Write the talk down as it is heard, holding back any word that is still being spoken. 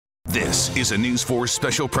This is a News 4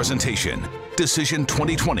 special presentation. Decision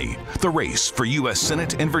 2020, the race for U.S.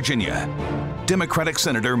 Senate in Virginia. Democratic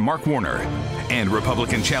Senator Mark Warner and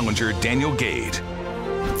Republican challenger Daniel Gade.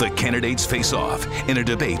 The candidates face off in a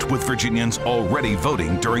debate with Virginians already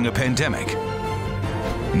voting during a pandemic.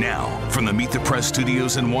 Now, from the Meet the Press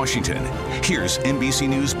studios in Washington, here's NBC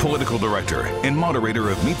News political director and moderator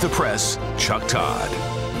of Meet the Press, Chuck Todd.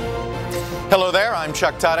 Hello there, I'm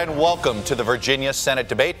Chuck Todd, and welcome to the Virginia Senate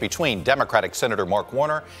debate between Democratic Senator Mark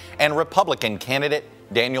Warner and Republican candidate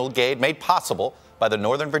Daniel Gade, made possible by the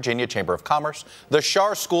Northern Virginia Chamber of Commerce, the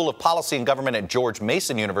Schar School of Policy and Government at George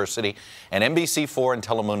Mason University, and NBC4 and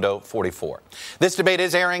Telemundo 44. This debate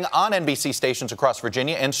is airing on NBC stations across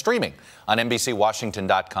Virginia and streaming on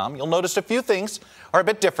NBCWashington.com. You'll notice a few things are a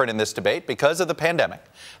bit different in this debate because of the pandemic.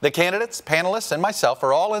 The candidates, panelists, and myself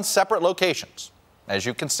are all in separate locations, as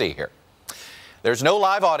you can see here. There's no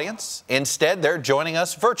live audience. Instead, they're joining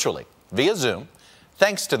us virtually via Zoom,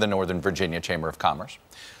 thanks to the Northern Virginia Chamber of Commerce.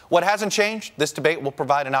 What hasn't changed? This debate will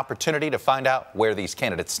provide an opportunity to find out where these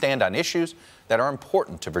candidates stand on issues that are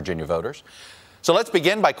important to Virginia voters. So let's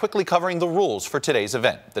begin by quickly covering the rules for today's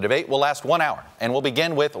event. The debate will last 1 hour, and we'll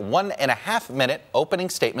begin with 1.5-minute opening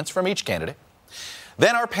statements from each candidate.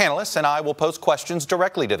 Then our panelists and I will pose questions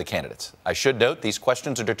directly to the candidates. I should note these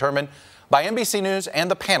questions are determined by NBC News and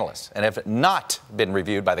the panelists and have not been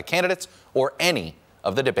reviewed by the candidates or any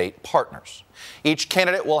of the debate partners. Each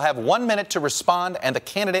candidate will have 1 minute to respond, and the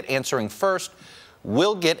candidate answering first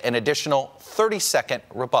will get an additional 30-second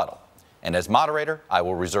rebuttal. And as moderator, I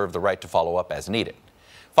will reserve the right to follow up as needed.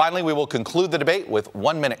 Finally, we will conclude the debate with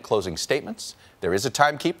 1-minute closing statements. There is a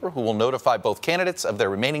timekeeper who will notify both candidates of their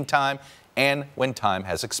remaining time and when time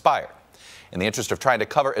has expired. In the interest of trying to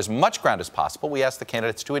cover as much ground as possible, we ask the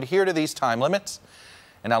candidates to adhere to these time limits.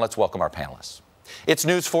 And now let's welcome our panelists. It's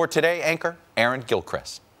News 4 Today anchor Aaron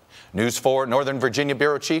Gilchrist, News 4 Northern Virginia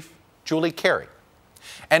Bureau Chief Julie Carey,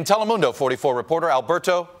 and Telemundo 44 reporter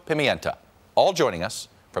Alberto Pimienta, all joining us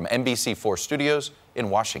from NBC4 studios in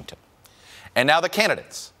Washington. And now the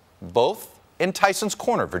candidates, both in Tyson's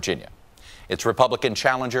Corner, Virginia. It's Republican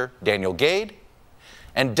challenger Daniel Gade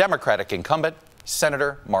and Democratic incumbent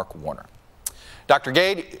Senator Mark Warner. Dr.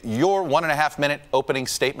 Gade, your 1.5-minute opening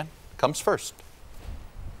statement comes first.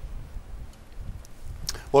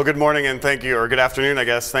 Well, good morning and thank you, or good afternoon, I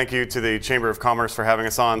guess. Thank you to the Chamber of Commerce for having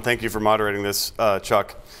us on. Thank you for moderating this,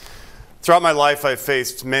 Chuck. Throughout my life, I've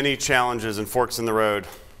faced many challenges and forks in the road.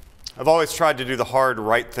 I've always tried to do the hard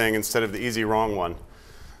right thing instead of the easy wrong one.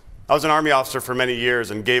 I was an Army officer for many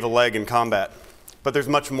years and gave a leg in combat, but there's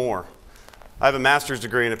much more. I have a master's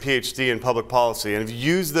degree and a PhD in public policy and have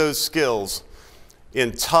used those skills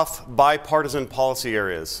in tough bipartisan policy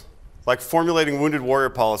areas, like formulating wounded warrior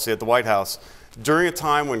policy at the White House during a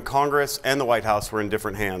time when Congress and the White House were in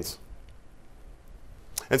different hands,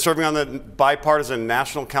 and serving on the bipartisan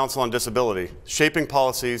National Council on Disability, shaping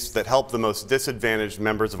policies that help the most disadvantaged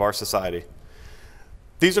members of our society.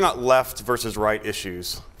 These are not left versus right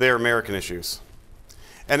issues. They are American issues.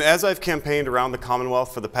 And as I've campaigned around the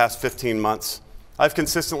Commonwealth for the past 15 months, I've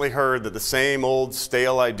consistently heard that the same old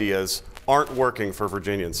stale ideas aren't working for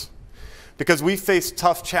Virginians. Because we face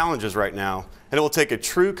tough challenges right now, and it will take a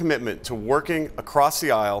true commitment to working across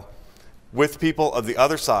the aisle with people of the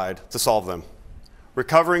other side to solve them.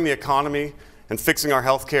 Recovering the economy and fixing our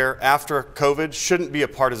health care after COVID shouldn't be a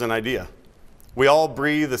partisan idea. We all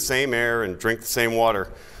breathe the same air and drink the same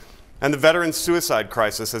water. And the veteran suicide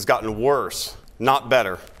crisis has gotten worse, not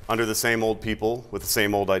better, under the same old people with the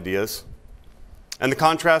same old ideas. And the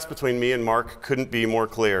contrast between me and Mark couldn't be more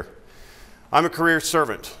clear. I'm a career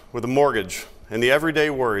servant with a mortgage and the everyday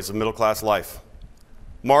worries of middle-class life.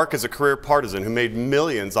 Mark is a career partisan who made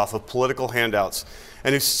millions off of political handouts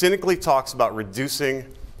and who cynically talks about reducing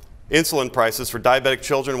insulin prices for diabetic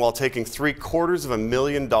children while taking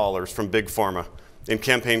 $750,000 from Big Pharma in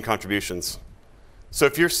campaign contributions. So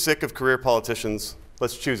if you're sick of career politicians,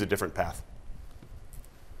 let's choose a different path.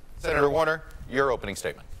 Senator Warner, your opening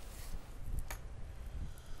statement.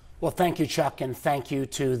 Well, thank you, Chuck, and thank you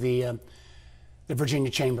to the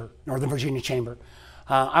Virginia Chamber, Northern Virginia Chamber.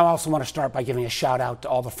 I also want to start by giving a shout out to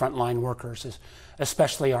all the frontline workers,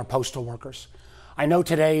 especially our postal workers. I know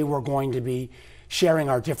today we're going to be sharing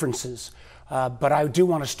our differences, but I do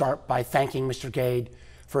want to start by thanking Mr. Gade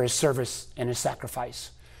for his service and his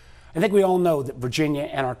sacrifice. I think we all know that Virginia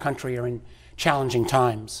and our country are in challenging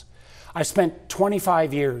times. I spent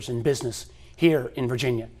 25 years in business here in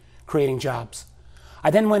Virginia, creating jobs.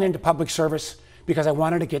 I then went into public service because I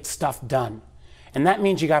wanted to get stuff done. And that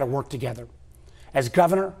means you got to work together. As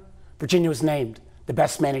governor, Virginia was named the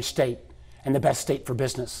best managed state and the best state for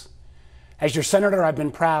business. As your senator, I've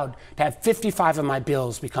been proud to have 55 of my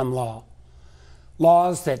bills become law.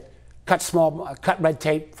 Laws that cut red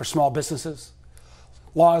tape for small businesses,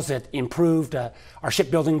 laws that improved our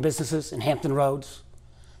shipbuilding businesses in Hampton Roads,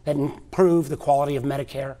 that improved the quality of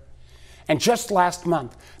Medicare. And just last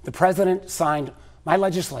month, the president signed my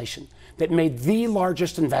legislation that made the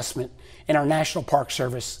largest investment in our National Park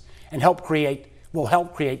Service and will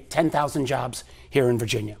help create 10,000 jobs here in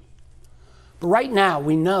Virginia. But right now,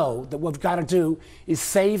 we know that what we've got to do is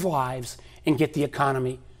save lives and get the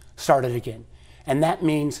economy started again. And that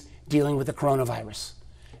means dealing with the coronavirus.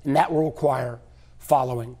 And that will require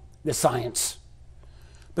following the science.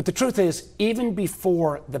 But the truth is, even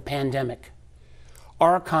before the pandemic,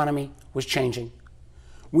 our economy was changing.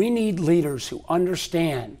 We need leaders who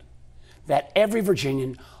understand that every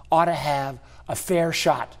Virginian ought to have a fair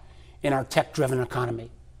shot in our tech-driven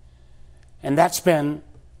economy. And that's been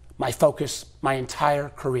my focus my entire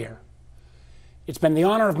career. It's been the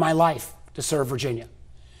honor of my life to serve Virginia,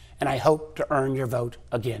 and I hope to earn your vote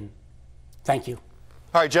again. Thank you.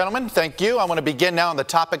 All right, gentlemen, thank you. I want to begin now on the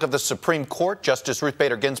topic of the Supreme Court, Justice Ruth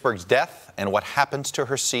Bader Ginsburg's death, and what happens to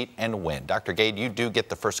her seat and when. Dr. Gade, you do get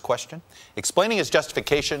the first question. Explaining his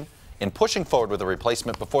justification in pushing forward with a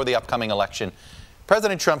replacement before the upcoming election,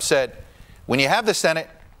 President Trump said, when you have the Senate,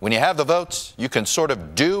 when you have the votes, you can sort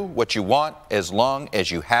of do what you want as long as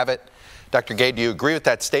you have it. Dr. Gade, do you agree with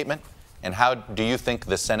that statement? And how do you think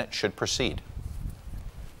the Senate should proceed?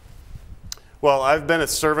 Well, I've been a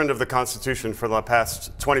servant of the Constitution for the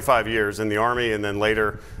past 25 years in the Army and then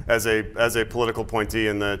later as a political appointee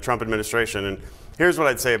in the Trump administration. And here's what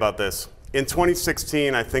I'd say about this. In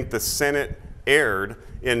 2016, I think the Senate erred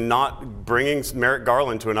in not bringing Merrick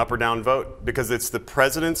Garland to an up or down vote because it's the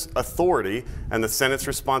president's authority and the Senate's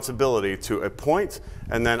responsibility to appoint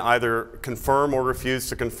and then either confirm or refuse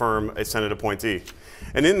to confirm a Senate appointee.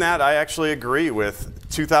 And in that, I actually agree with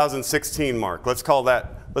 2016 Mark. Let's call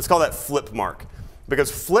that flip Mark,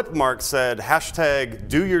 because flip Mark said hashtag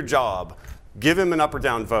do your job, give him an up or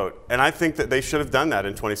down vote. And I think that they should have done that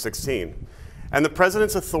in 2016. And the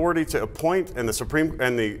president's authority to appoint and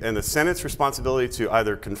the Senate's responsibility to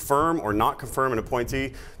either confirm or not confirm an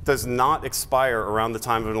appointee does not expire around the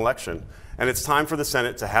time of an election. And it's time for the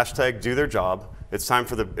Senate to hashtag do their job. It's time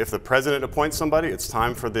for if the president appoints somebody, it's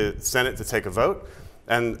time for the Senate to take a vote.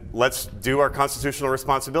 And let's do our constitutional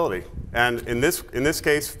responsibility. And in this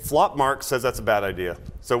case, flop Mark says that's a bad idea.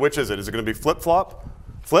 So which is it? Is it going to be flip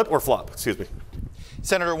or flop? Excuse me.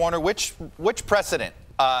 Senator Warner, which precedent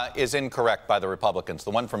is incorrect by the Republicans?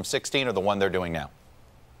 The one from 16 or the one they're doing now?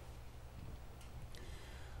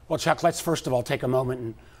 Well, Chuck, let's first of all take a moment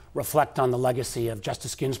and reflect on the legacy of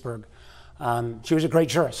Justice Ginsburg. She was a great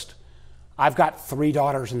jurist. I've got 3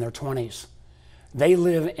 daughters in their 20s. They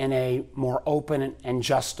live in a more open and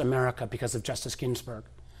just America because of Justice Ginsburg.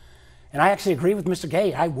 And I actually agree with Mr.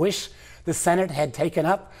 Gade. I wish the Senate had taken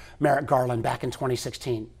up Merrick Garland back in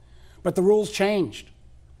 2016. But the rules changed.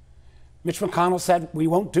 Mitch McConnell said, we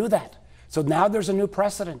won't do that. So now there's a new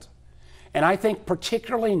precedent. And I think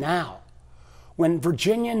particularly now, when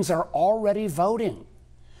Virginians are already voting,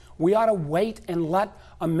 we ought to wait and let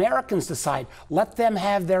Americans decide. Let them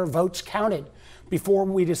have their votes counted before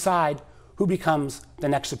we decide who becomes the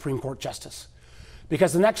next Supreme Court justice.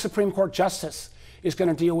 Because the next Supreme Court justice is going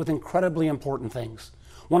to deal with incredibly important things.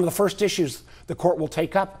 One of the first issues the court will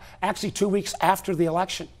take up, actually 2 weeks after the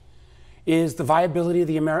election, is the viability of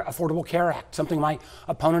the Affordable Care Act, something my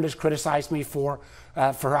opponent has criticized me for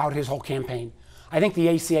throughout his whole campaign. I think the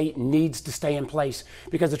ACA needs to stay in place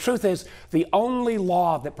because the truth is the only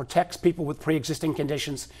law that protects people with pre-existing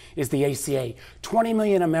conditions is the ACA. 20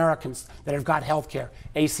 million Americans that have got health care,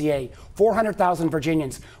 ACA. 400,000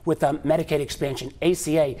 Virginians with Medicaid expansion,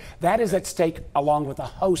 ACA. That is at stake along with a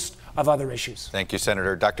host of other issues. Thank you,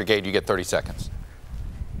 Senator. Dr. Gade, you get 30 seconds.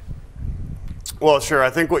 Well, sure. I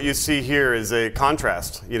think what you see here is a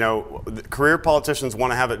contrast. You know, career politicians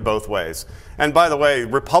want to have it both ways. And by the way,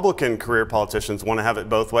 Republican career politicians want to have it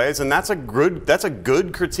both ways. And that's a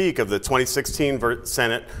good critique of the 2016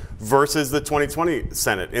 Senate versus the 2020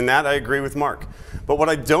 Senate. In that, I agree with Mark. But what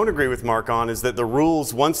I don't agree with Mark on is that the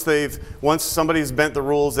rules, once somebody's bent the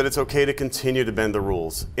rules, that it's okay to continue to bend the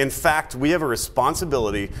rules. In fact, we have a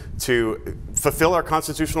responsibility to fulfill our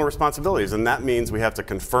constitutional responsibilities. And that means we have to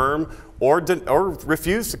confirm or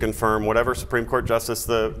refuse to confirm whatever Supreme Court justice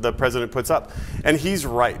the president puts up. And he's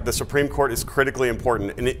right. The Supreme Court is critically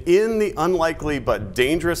important. And in the unlikely but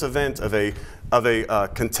dangerous event of a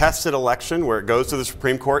contested election where it goes to the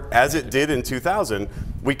Supreme Court, as it did in 2000,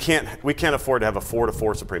 we can't afford to have a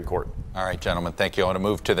 4-4 Supreme Court. All right, gentlemen, thank you. I want to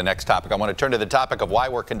move to the next topic. I want to turn to the topic of why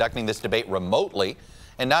we're conducting this debate remotely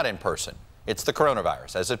and not in person. It's the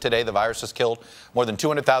coronavirus. As of today, the virus has killed more than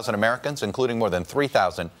 200,000 Americans, including more than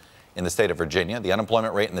 3,000 in the state of Virginia. The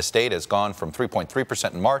unemployment rate in the state has gone from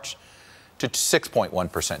 3.3% in March to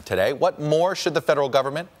 6.1% today. What more should the federal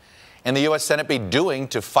government and the U.S. Senate be doing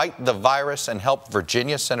to fight the virus and help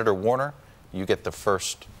Virginia? Senator Warner, you get the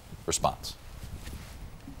first response.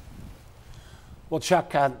 Well,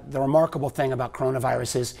 Chuck, the remarkable thing about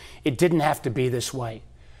coronavirus is it didn't have to be this way.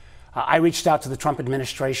 I reached out to the Trump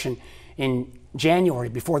administration in January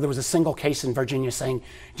before there was a single case in Virginia saying,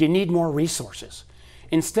 do you need more resources?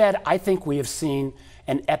 Instead, I think we have seen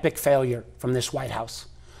an epic failure from this White House.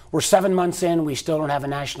 We're 7 months in, we still don't have a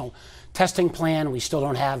national testing plan, we still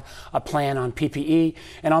don't have a plan on PPE,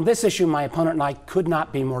 and on this issue, my opponent and I could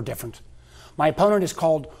not be more different. My opponent has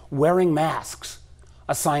called wearing masks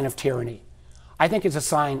a sign of tyranny. I think it's a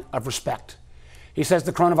sign of respect. He says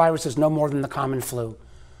the coronavirus is no more than the common flu.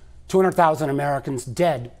 200,000 Americans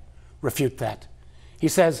dead refute that. He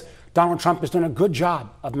says Donald Trump has done a good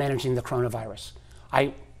job of managing the coronavirus.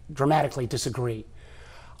 I dramatically disagree.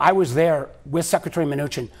 I was there with Secretary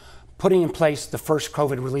Mnuchin putting in place the first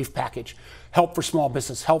COVID relief package, help for small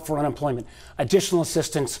business, help for unemployment, additional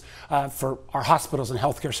assistance for our hospitals and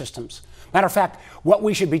healthcare systems. Matter of fact, what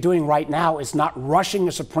we should be doing right now is not rushing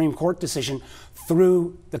a Supreme Court decision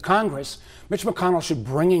through the Congress. Mitch McConnell should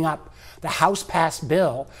bring up the House-passed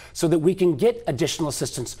bill so that we can get additional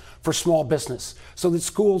assistance for small business, so that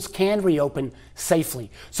schools can reopen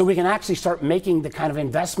safely, so we can actually start making the kind of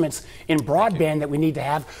investments in broadband that we need to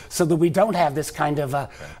have so that we don't have this kind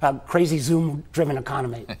of crazy Zoom-driven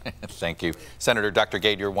economy. Thank you. Senator Dr.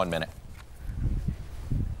 Gade, your 1 minute.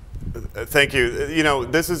 Thank you. You know,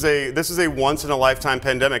 this is a once-in-a-lifetime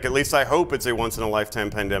pandemic. At least I hope it's a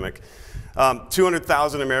once-in-a-lifetime pandemic.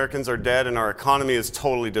 200,000 Americans are dead and our economy is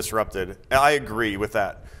totally disrupted. I agree with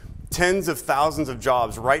that. Tens of thousands of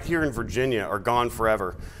jobs right here in Virginia are gone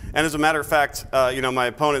forever. And as a matter of fact, you know, my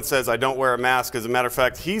opponent says I don't wear a mask. As a matter of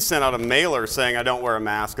fact, he sent out a mailer saying I don't wear a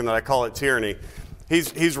mask and that I call it tyranny.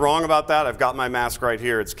 He's wrong about that. I've got my mask right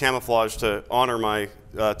here. It's camouflage to honor my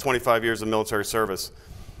 25 years of military service.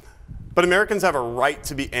 But Americans have a right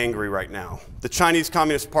to be angry right now. The Chinese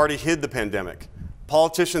Communist Party hid the pandemic.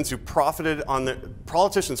 Politicians profited on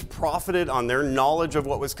their knowledge of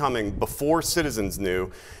what was coming before citizens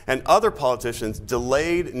knew, and other politicians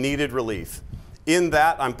delayed needed relief. In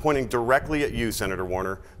that, I'm pointing directly at you, Senator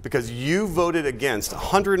Warner, because you voted against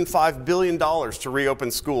 $105 billion to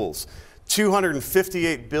reopen schools,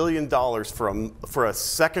 $258 billion for a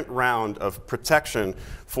second round of protection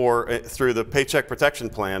through the Paycheck Protection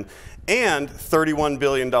Plan, and $31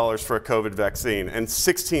 billion for a COVID vaccine, and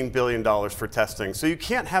 $16 billion for testing. So you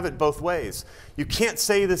can't have it both ways. You can't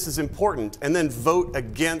say this is important and then vote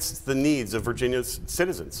against the needs of Virginia's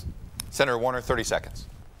citizens. Senator Warner, 30 seconds.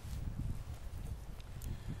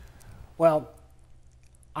 Well,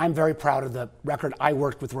 I'm very proud of the record. I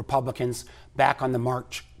worked with Republicans back on the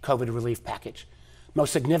March COVID relief package.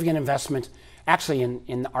 Most significant investment, actually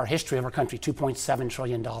in our history of our country, $2.7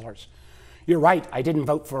 trillion. You're right, I didn't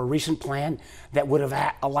vote for a recent plan that would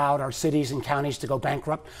have allowed our cities and counties to go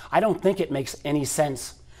bankrupt. I don't think it makes any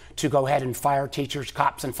sense to go ahead and fire teachers,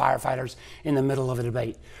 cops, and firefighters in the middle of a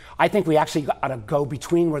debate. I think we actually got to go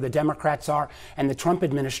between where the Democrats are and the Trump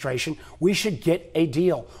administration. We should get a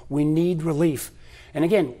deal. We need relief. And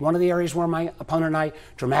again, one of the areas where my opponent and I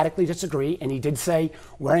dramatically disagree, and he did say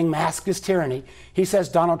wearing masks is tyranny, he says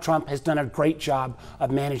Donald Trump has done a great job of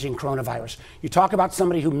managing coronavirus. You talk about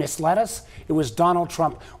somebody who misled us, it was Donald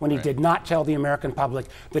Trump when he did not tell the American public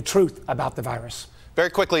the truth about the virus. Very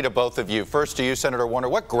quickly to both of you. First to you, Senator Warner,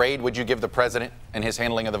 what grade would you give the president and his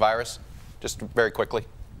handling of the virus? Just very quickly.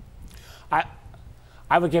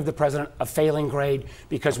 I would give the president a failing grade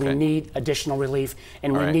because we need additional relief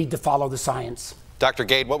and we need to follow the science. Dr.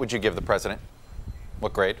 Gade, what would you give the president?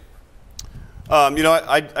 What grade? You know,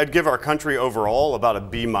 I'd give our country overall about a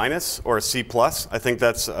B- or a C+. I think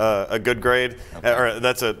that's a good grade, or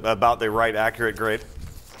that's about the right, accurate grade.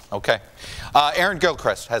 Okay. Aaron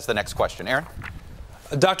Gilchrist has the next question. Aaron?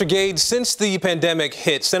 Dr. Gade, since the pandemic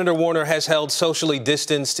hit, Senator Warner has held socially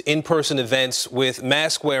distanced in-person events with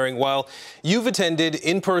mask wearing, while you've attended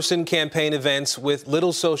in-person campaign events with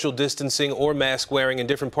little social distancing or mask wearing in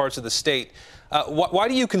different parts of the state. Why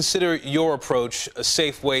do you consider your approach a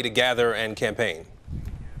safe way to gather and campaign?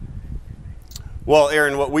 Well,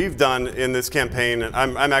 Aaron, what we've done in this campaign,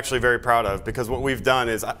 I'm actually very proud of, because what we've done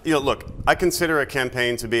is, you know, look, I consider a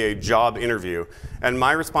campaign to be a job interview, and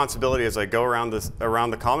my responsibility as I go around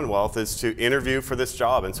the Commonwealth is to interview for this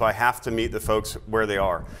job, and so I have to meet the folks where they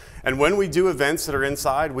are. And when we do events that are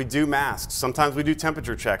inside, we do masks. Sometimes we do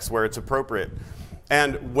temperature checks where it's appropriate.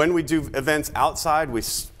 And when we do events outside, we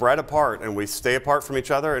spread apart and we stay apart from each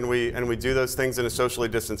other, and we do those things in a socially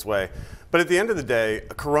distanced way. But at the end of the day,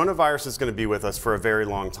 coronavirus is going to be with us for a very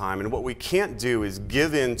long time. And what we can't do is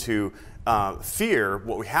give in to fear.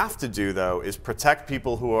 What we have to do, though, is protect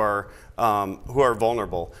people who are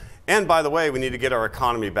vulnerable. And by the way, we need to get our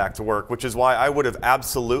economy back to work, which is why I would have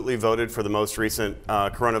absolutely voted for the most recent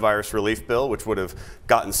coronavirus relief bill, which would have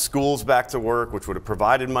gotten schools back to work, which would have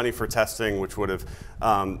provided money for testing, which would have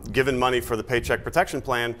given money for the Paycheck Protection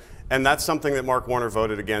Plan. And that's something that Mark Warner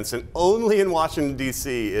voted against. And only in Washington,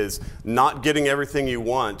 D.C. is not getting everything you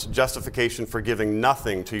want justification for giving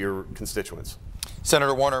nothing to your constituents.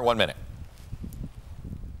 Senator Warner, 1 minute.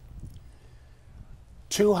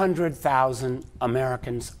 200,000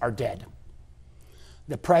 Americans are dead.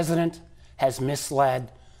 The president has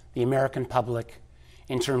misled the American public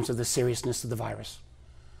in terms of the seriousness of the virus.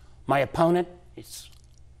 My opponent, it's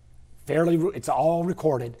all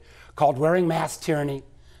recorded, called wearing masks tyranny,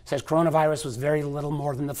 says coronavirus was very little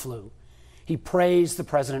more than the flu. He praised the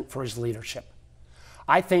president for his leadership.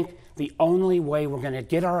 I think the only way we're going to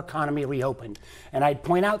get our economy reopened, and I'd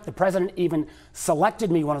point out the president even selected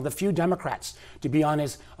me, one of the few Democrats, to be on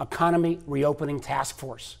his economy reopening task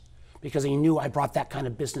force because he knew I brought that kind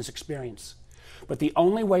of business experience. But the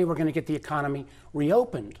only way we're going to get the economy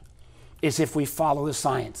reopened is if we follow the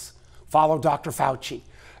science, follow Dr. Fauci.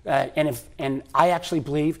 And I actually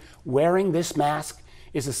believe wearing this mask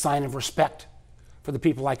is a sign of respect for the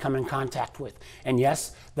people I come in contact with. And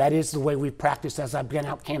yes, that is the way we've practiced as I've been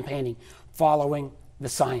out campaigning, following the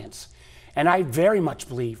science. And I very much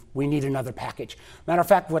believe we need another package. Matter of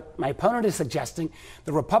fact, what my opponent is suggesting,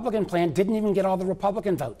 the Republican plan didn't even get all the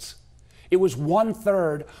Republican votes. It was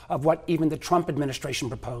 1/3 of what even the Trump administration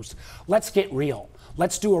proposed. Let's get real.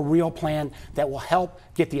 Let's do a real plan that will help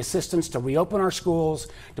get the assistance to reopen our schools,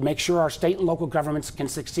 to make sure our state and local governments can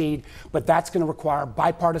succeed. But that's going to require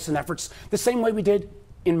bipartisan efforts, the same way we did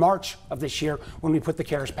in March of this year when we put the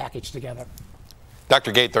CARES package together.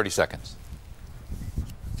 Dr. Gade, 30 seconds.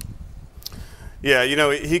 Yeah, you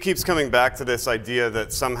know, he keeps coming back to this idea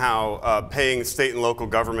that somehow paying state and local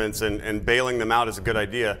governments and bailing them out is a good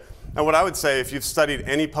idea. And what I would say, if you've studied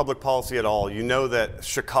any public policy at all, you know that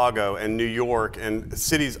Chicago and New York and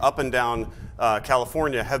cities up and down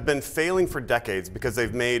California have been failing for decades because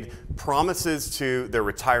they've made promises to their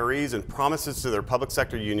retirees and promises to their public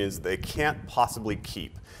sector unions they can't possibly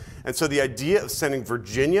keep. And so the idea of sending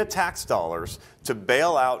Virginia tax dollars to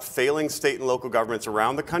bail out failing state and local governments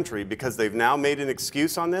around the country because they've now made an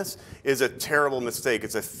excuse on this is a terrible mistake.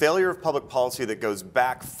 It's a failure of public policy that goes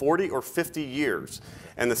back 40 or 50 years.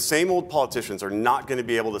 And the same old politicians are not going to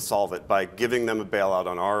be able to solve it by giving them a bailout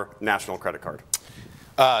on our national credit card.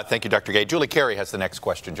 Thank you, Dr. Gade. Julie Carey has the next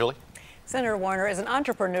question. Julie? Senator Warner, as an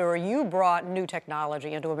entrepreneur, you brought new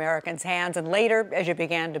technology into Americans' hands, and later, as you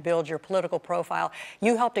began to build your political profile,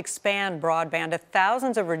 you helped expand broadband to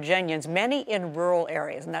thousands of Virginians, many in rural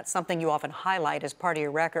areas, and that's something you often highlight as part of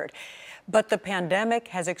your record. But the pandemic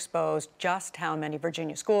has exposed just how many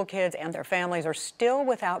Virginia school kids and their families are still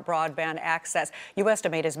without broadband access. You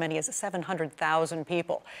estimate as many as 700,000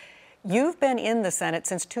 people. You've been in the Senate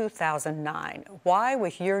since 2009. Why,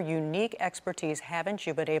 with your unique expertise, haven't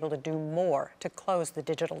you been able to do more to close the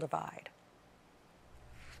digital divide?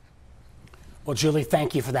 Well, Julie,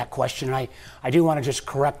 thank you for that question. I do want to just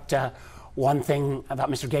correct one thing about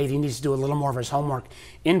Mr. Gade. He needs to do a little more of his homework.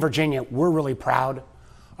 In Virginia, we're really proud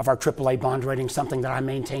of our AAA bond rating, something that I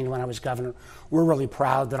maintained when I was governor. We're really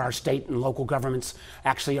proud that our state and local governments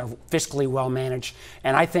actually are fiscally well managed.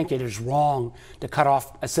 And I think it is wrong to cut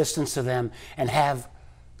off assistance to them and have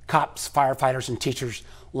cops, firefighters, and teachers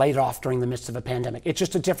laid off during the midst of a pandemic. It's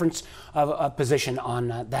just a difference of a position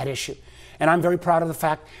on that issue. And I'm very proud of the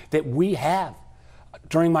fact that we have,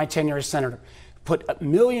 during my tenure as senator, put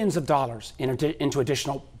millions of dollars into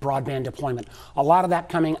additional broadband deployment, a lot of that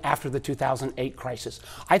coming after the 2008 crisis.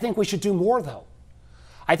 I think we should do more, though.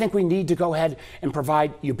 I think we need to go ahead and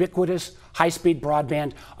provide ubiquitous, high-speed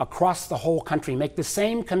broadband across the whole country, make the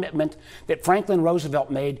same commitment that Franklin Roosevelt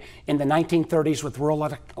made in the 1930s with rural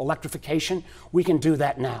electrification. We can do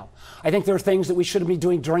that now. I think there are things that we should be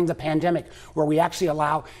doing during the pandemic where we actually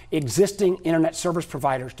allow existing internet service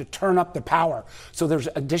providers to turn up the power so there's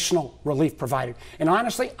additional relief provided. And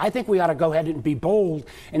honestly, I think we ought to go ahead and be bold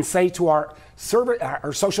and say to our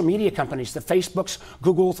social media companies, the Facebooks,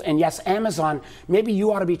 Googles, and yes, Amazon, maybe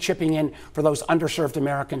you ought to be chipping in for those underserved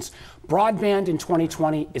Americans. Broadband in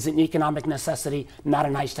 2020 is an economic necessity, not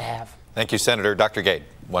a nice to have. Thank you, Senator. Dr. Gade,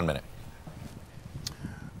 1 minute.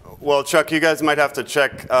 Well, Chuck, you guys might have to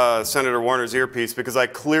check Senator Warner's earpiece because I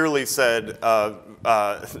clearly said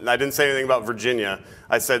I didn't say anything about Virginia.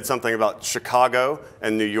 I said something about Chicago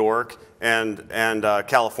and New York and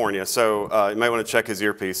California. So you might want to check his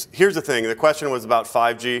earpiece. Here's the thing. The question was about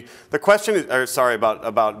 5G. The question is, or sorry,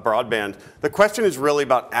 about broadband. The question is really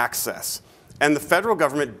about access. And the federal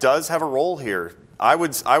government does have a role here. I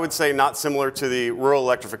would say not similar to the rural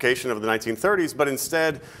electrification of the 1930s, but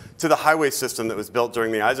instead to the highway system that was built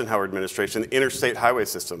during the Eisenhower administration, the interstate highway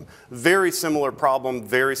system. Very similar problem,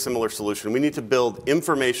 very similar solution. We need to build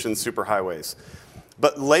information superhighways.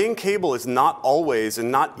 But laying cable is not always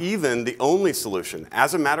and not even the only solution.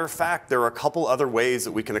 As a matter of fact, there are a couple other ways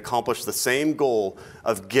that we can accomplish the same goal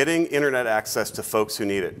of getting internet access to folks who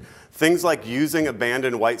need it. Things like using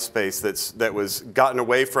abandoned white space that was gotten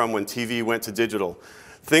away from when TV went to digital.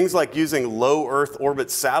 Things like using low Earth orbit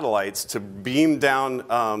satellites to beam down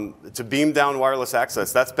wireless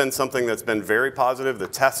access. That's been something that's been very positive. The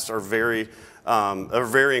tests are very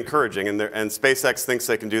encouraging, and SpaceX thinks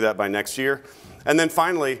they can do that by next year. And then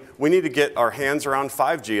finally, we need to get our hands around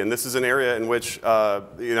 5G, and this is an area in which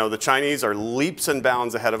the Chinese are leaps and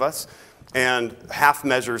bounds ahead of us, and half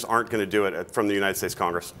measures aren't going to do it from the United States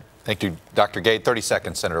Congress. Thank you, Dr. Gade. 30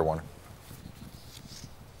 seconds, Senator Warner.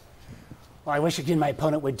 Well, I wish again my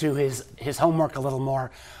opponent would do his homework a little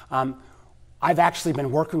more. I've actually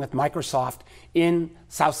been working with Microsoft in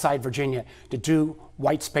Southside Virginia to do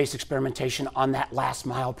white space experimentation on that last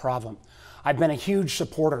mile problem. I've been a huge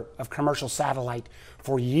supporter of commercial satellite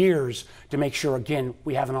for years to make sure, again,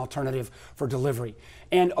 we have an alternative for delivery.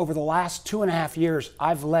 And over the last 2.5 years,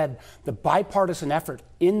 I've led the bipartisan effort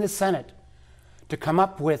in the Senate to come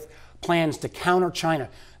up with plans to counter China.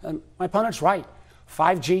 My opponent's right.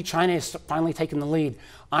 5G, China has finally taken the lead.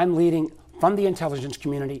 I'm leading from the Intelligence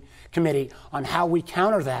Committee on how we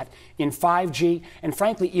counter that in 5G and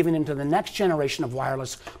frankly even into the next generation of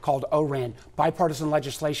wireless called O-RAN, bipartisan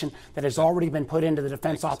legislation that has already been put into the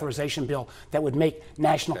Defense Authorization Bill that would make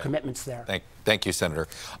national commitments there. Thank you, Senator.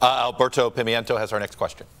 Alberto Pimiento has our next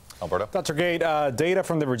question. Alberto. Dr. Gade, data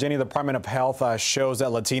from the Virginia Department of Health shows that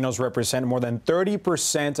Latinos represent more than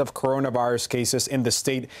 30% of coronavirus cases in the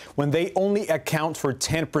state when they only account for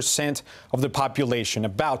 10% of the population,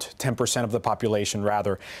 about 10% of the population,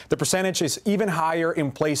 rather. The percentage is even higher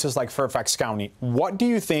in places like Fairfax County. What do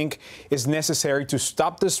you think is necessary to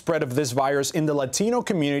stop the spread of this virus in the Latino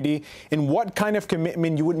community, and what kind of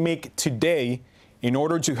commitment you would make today in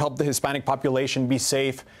order to help the Hispanic population be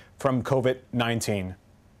safe from COVID-19?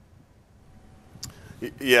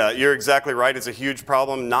 Yeah, you're exactly right. It's a huge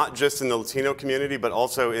problem, not just in the Latino community, but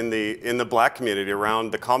also in the Black community around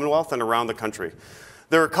the Commonwealth and around the country.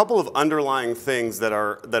 There are a couple of underlying things that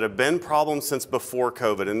have been problems since before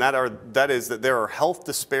COVID, and that is that there are health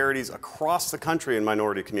disparities across the country in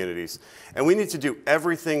minority communities. And we need to do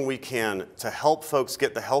everything we can to help folks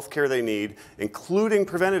get the health care they need, including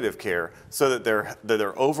preventative care, so that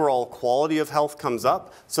their overall quality of health comes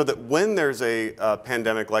up, so that when there's a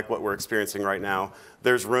pandemic like what we're experiencing right now,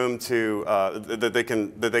 there's room to that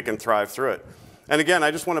they can thrive through it. And again,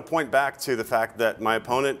 I just want to point back to the fact that my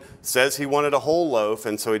opponent says he wanted a whole loaf,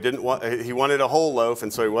 and so he wanted a whole loaf,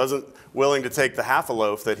 and so he wasn't willing to take the half a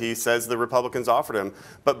loaf that he says the Republicans offered him.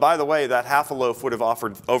 But by the way, that half a loaf would have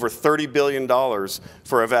offered over $30 billion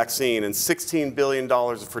for a vaccine and $16 billion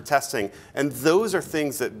for testing. And those are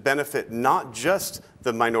things that benefit not just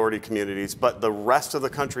the minority communities, but the rest of the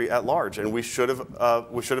country at large. And we should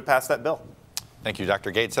have passed that bill. Thank you,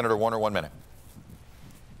 Dr. Gade. Senator Warner, 1 minute.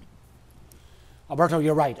 Alberto,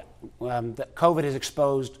 you're right. That COVID has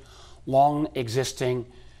exposed long existing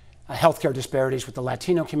healthcare disparities with the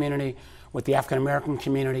Latino community, with the African American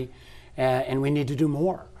community, and we need to do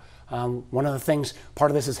more. One of the things,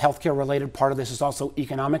 part of this is healthcare related, part of this is also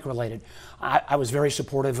economic related. I was very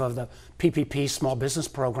supportive of the PPP small business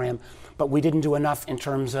program, but we didn't do enough in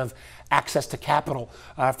terms of access to capital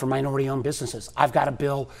for minority-owned businesses. I've got a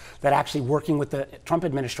bill that actually, working with the Trump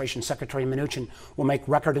administration, Secretary Mnuchin, will make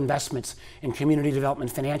record investments in community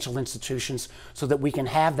development financial institutions so that we can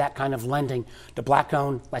have that kind of lending to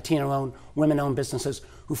Black-owned, Latino-owned, women-owned businesses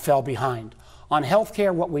who fell behind. On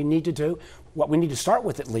healthcare, what we need to do, what we need to start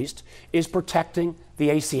with at least, is protecting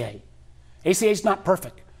the ACA. ACA is not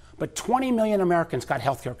perfect, but 20 million Americans got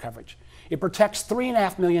healthcare coverage. It protects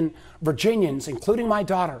 3.5 million Virginians, including my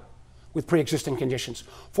daughter, with pre-existing conditions.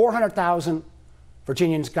 400,000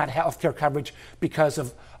 Virginians got health care coverage because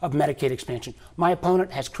of Medicaid expansion. My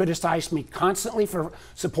opponent has criticized me constantly for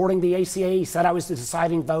supporting the ACA. He said I was the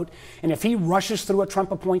deciding vote. And if he rushes through a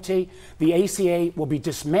Trump appointee, the ACA will be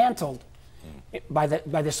dismantled by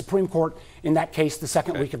the Supreme Court, in that case, the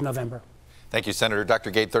second week of November. Thank you, Senator. Dr.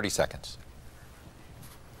 Gade, 30 seconds.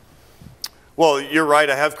 Well, you're right.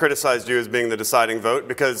 I have criticized you as being the deciding vote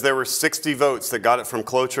because there were 60 votes that got it from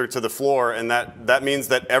cloture to the floor, and that means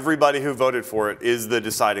that everybody who voted for it is the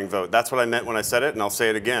deciding vote. That's what I meant when I said it, and I'll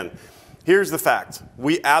say it again. Here's the fact.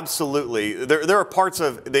 We absolutely, there are parts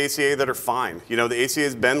of the ACA that are fine. You know, the ACA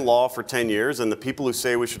has been law for 10 years, and the people who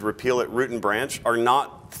say we should repeal it root and branch are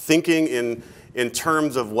not thinking in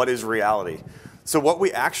terms of what is reality. So what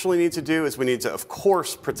we actually need to do is we need to, of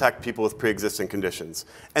course, protect people with pre-existing conditions.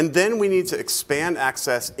 And then we need to expand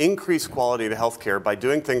access, increase quality to health care by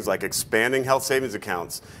doing things like expanding health savings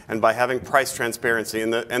accounts and by having price transparency.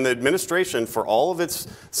 And the administration, for all of its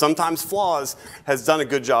sometimes flaws, has done a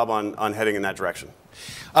good job on heading in that direction.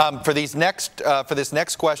 For this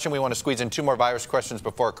next question, we want to squeeze in 2 more virus questions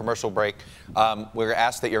before a commercial break. We're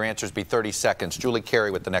asked that your answers be 30 seconds. Julie Carey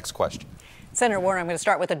with the next question. Senator Warner, I'm going to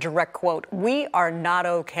start with a direct quote. "We are not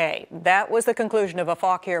okay." That was the conclusion of a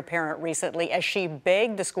Fauquier parent recently as she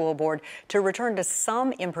begged the school board to return to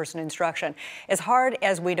some in-person instruction. As hard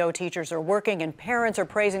as we know teachers are working and parents are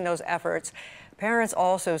praising those efforts, parents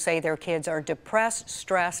also say their kids are depressed,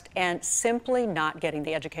 stressed, and simply not getting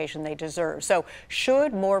the education they deserve. So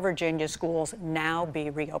should more Virginia schools now be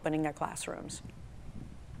reopening their classrooms?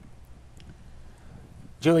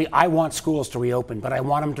 Julie, I want schools to reopen, but I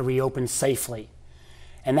want them to reopen safely.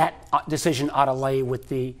 And that decision ought to lie with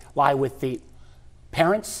the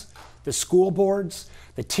parents, the school boards,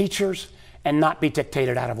 the teachers, and not be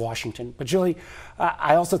dictated out of Washington. But Julie,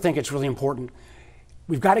 I also think it's really important.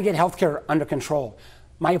 We've got to get healthcare under control.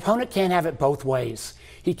 My opponent can't have it both ways.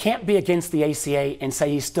 He can't be against the ACA and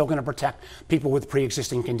say he's still going to protect people with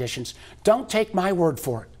pre-existing conditions. Don't take my word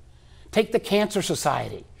for it. Take the Cancer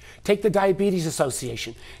Society. Take the Diabetes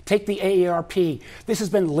Association. Take the AARP. This has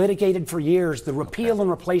been litigated for years. The repeal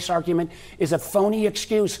and replace argument is a phony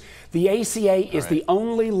excuse. The ACA is the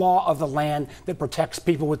only law of the land that protects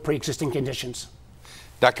people with pre-existing conditions.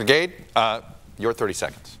 Dr. Gade, your 30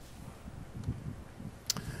 seconds.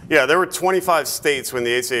 Yeah, there were 25 states when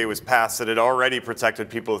the ACA was passed that had already protected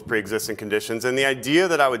people with pre-existing conditions. And the idea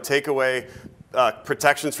that I would take away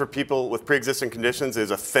protections for people with pre-existing conditions is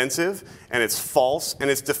offensive, and it's false, and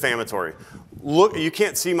it's defamatory. Look, you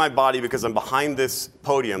can't see my body because I'm behind this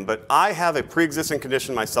podium, but I have a pre-existing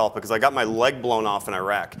condition myself because I got my leg blown off in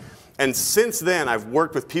Iraq. And since then, I've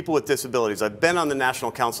worked with people with disabilities. I've been on the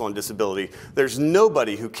National Council on Disability. There's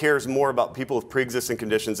nobody who cares more about people with pre-existing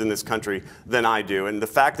conditions in this country than I do. And the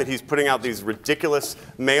fact that he's putting out these ridiculous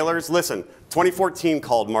mailers, listen, 2014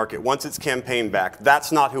 called Market wants its campaign back.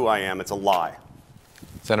 That's not who I am. It's a lie.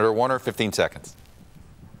 Senator Warner, 15 seconds.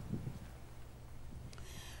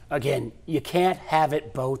 Again, you can't have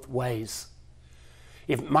it both ways.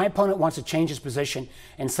 If my opponent wants to change his position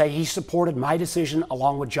and say he supported my decision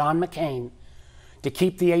along with John McCain to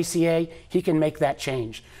keep the ACA, he can make that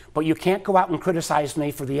change. But you can't go out and criticize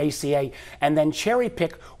me for the ACA and then cherry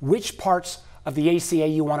pick which parts of the ACA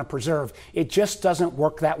you want to preserve. It just doesn't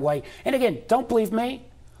work that way. And again, don't believe me.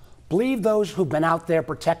 Believe those who've been out there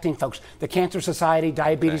protecting folks. The Cancer Society,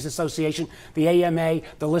 Diabetes Association, the AMA,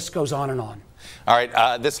 the list goes on and on. All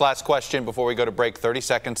right, this last question before we go to break, 30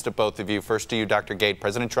 seconds to both of you. First to you, Dr. Gade.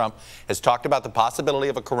 President Trump has talked about the possibility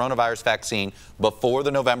of a coronavirus vaccine before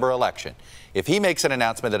the November election. If he makes an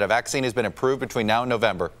announcement that a vaccine has been approved between now and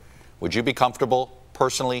November, would you be comfortable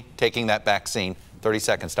personally taking that vaccine? 30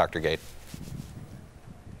 seconds, Dr. Gade.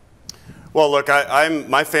 Well, look,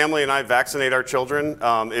 my family and I vaccinate our children.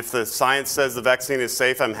 If the science says the vaccine is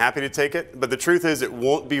safe, I'm happy to take it. But the truth is it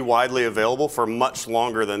won't be widely available for much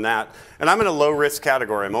longer than that. And I'm in a low-risk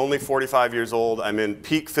category. I'm only 45 years old. I'm in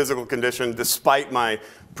peak physical condition despite my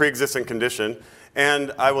pre-existing condition.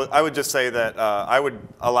 And I would just say that I would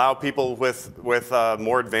allow people with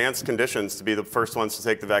more advanced conditions to be the first ones to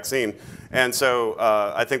take the vaccine. And so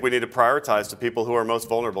I think we need to prioritize to people who are most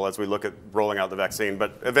vulnerable as we look at rolling out the vaccine.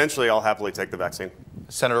 But eventually, I'll happily take the vaccine.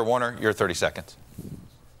 Senator Warner, your 30 seconds.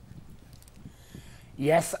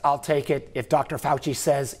 Yes, I'll take it if Dr. Fauci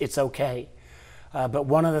says it's okay. But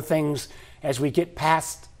one of the things, as we get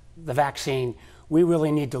past the vaccine, we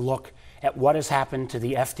really need to look at what has happened to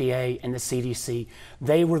the FDA and the CDC.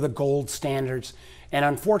 They were the gold standards. And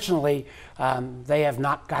unfortunately, they have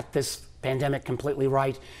not got this pandemic completely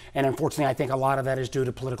right. And unfortunately, I think a lot of that is due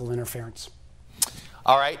to political interference.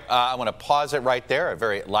 All right, I want to pause it right there. A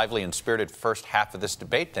very lively and spirited first half of this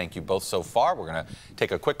debate. Thank you both so far. We're going to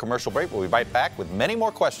take a quick commercial break. We'll be right back with many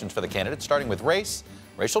more questions for the candidates, starting with race,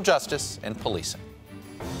 racial justice, and policing.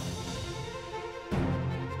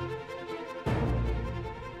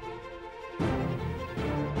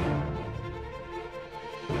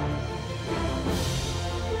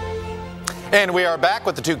 And we are back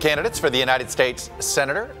with the two candidates for the United States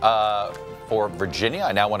Senator for Virginia.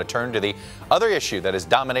 I now want to turn to the other issue that has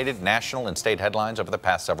dominated national and state headlines over the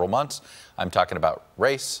past several months. I'm talking about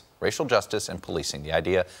race, racial justice, and policing. The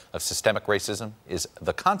idea of systemic racism is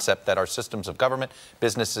the concept that our systems of government,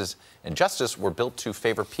 businesses, and justice were built to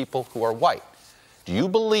favor people who are white. Do you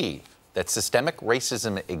believe that systemic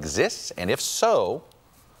racism exists? And if so,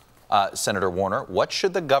 Senator Warner, what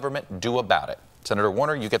should the government do about it? Senator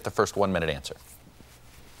Warner, you get the first 1-minute answer.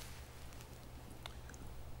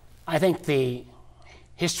 I think the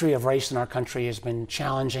history of race in our country has been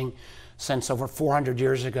challenging since over 400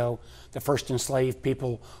 years ago, the first enslaved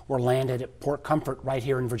people were landed at Port Comfort right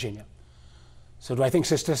here in Virginia. So do I think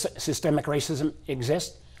systemic racism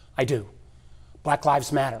exists? I do. Black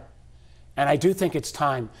Lives Matter. And I do think it's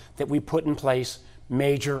time that we put in place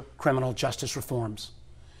major criminal justice reforms.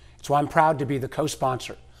 It's why I'm proud to be the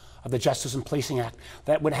co-sponsor of the Justice and Policing Act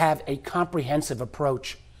that would have a comprehensive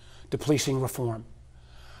approach to policing reform.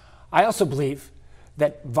 I also believe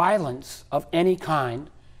that violence of any kind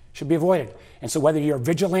should be avoided. And so whether you're a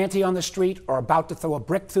vigilante on the street or about to throw a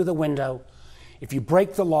brick through the window, if you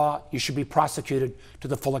break the law, you should be prosecuted to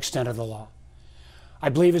the full extent of the law. I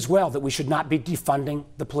believe as well that we should not be defunding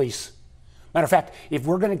the police. Matter of fact, if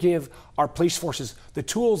we're going to give our police forces the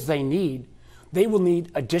tools they need, they will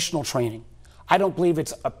need additional training. I don't believe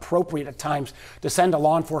it's appropriate at times to send a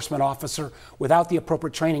law enforcement officer without the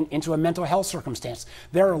appropriate training into a mental health circumstance.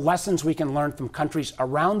 There are lessons we can learn from countries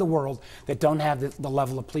around the world that don't have the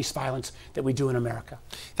level of police violence that we do in America.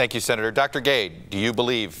 Thank you, Senator. Dr. Gade, do you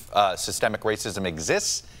believe systemic racism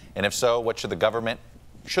exists? And if so, what should the government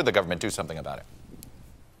do something about it?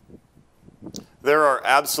 There are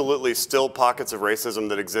absolutely still pockets of racism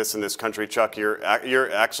that exist in this country, Chuck.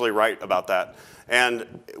 You're actually right about that.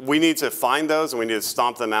 And we need to find those and we need to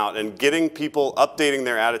stomp them out. And getting people updating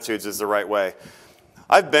their attitudes is the right way.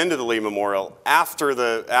 I've been to the Lee Memorial after it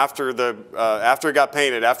got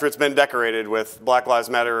painted, after it's been decorated with Black Lives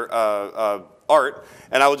Matter art,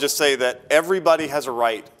 and I will just say that everybody has a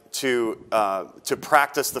right to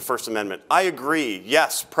practice the First Amendment. I agree.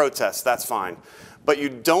 Yes, protest. That's fine. But you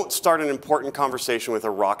don't start an important conversation with a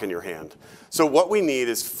rock in your hand. So what we need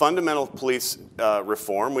is fundamental police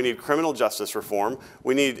reform. We need criminal justice reform.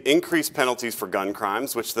 We need increased penalties for gun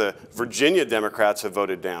crimes, which the Virginia Democrats have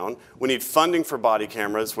voted down. We need funding for body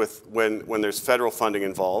cameras when there's federal funding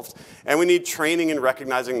involved. And we need training in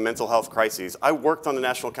recognizing mental health crises. I worked on the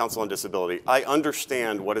National Council on Disability. I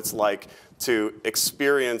understand what it's like to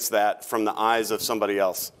experience that from the eyes of somebody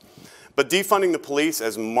else. But defunding the police,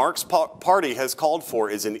 as Mark's party has called for,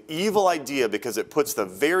 is an evil idea because it puts the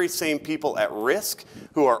very same people at risk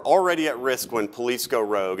who are already at risk when police go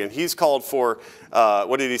rogue. And he's called for,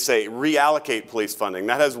 what did he say, reallocate police funding.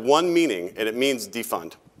 That has one meaning, and it means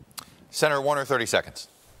defund. Senator Warner, 30 seconds.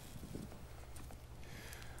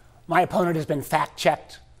 My opponent has been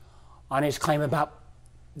fact-checked on his claim about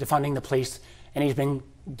defunding the police, and he's been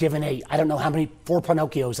given I don't know how many, 4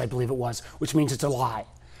 Pinocchios, I believe it was, which means it's a lie.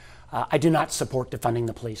 I do not support defunding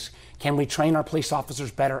the police. Can we train our police officers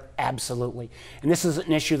better? Absolutely. And this is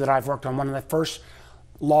an issue that I've worked on. One of the first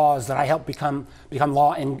laws that I helped become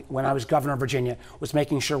law when I was governor of Virginia was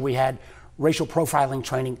making sure we had racial profiling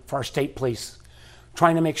training for our state police.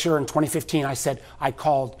 Trying to make sure in 2015 I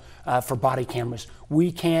called for body cameras. We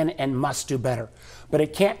can and must do better. But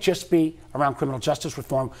it can't just be around criminal justice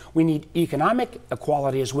reform. We need economic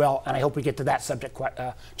equality as well, and I hope we get to that subject,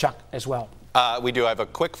 Chuck, as well. We do. I have a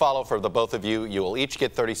quick follow for the both of you. You will each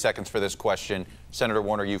get 30 seconds for this question. Senator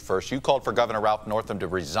Warner, you first. You called for Governor Ralph Northam to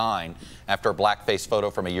resign after a blackface photo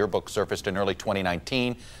from a yearbook surfaced in early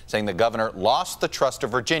 2019, saying the governor lost the trust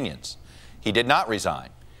of Virginians. He did not resign.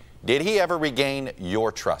 Did he ever regain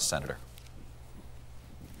your trust, Senator?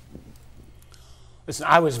 Listen,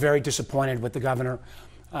 I was very disappointed with the governor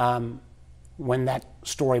when that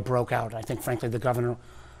story broke out. I think, frankly, the governor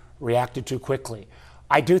reacted too quickly.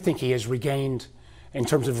 I do think he has regained, in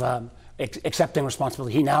terms of accepting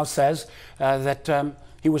responsibility. He now says that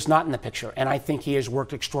he was not in the picture, and I think he has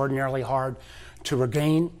worked extraordinarily hard to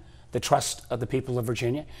regain the trust of the people of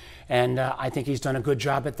Virginia, and I think he's done a good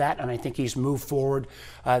job at that, and I think he's moved forward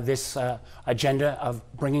this agenda of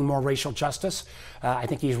bringing more racial justice. I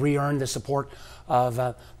think he's re-earned the support of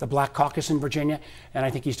the Black Caucus in Virginia, and I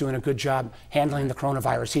think he's doing a good job handling the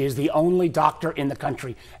coronavirus. He is the only doctor in the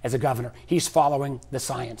country as a governor. He's following the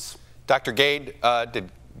science. Dr. Gade, did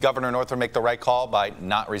Governor Northam make the right call by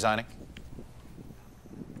not resigning?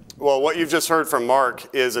 Well, what you've just heard from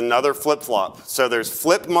Mark is another flip-flop. So there's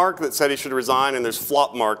flip Mark that said he should resign, and there's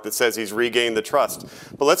flop Mark that says he's regained the trust.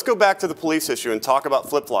 But let's go back to the police issue and talk about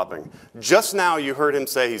flip-flopping. Just now you heard him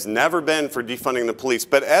say he's never been for defunding the police,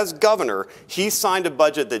 but as governor, he signed a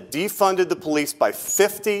budget that defunded the police by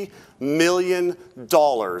 $50 million.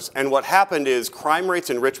 And what happened is crime rates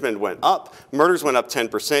in Richmond went up, murders went up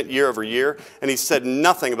 10% year over year, and he said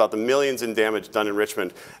nothing about the millions in damage done in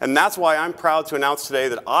Richmond. And that's why I'm proud to announce today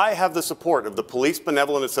that I have the support of the Police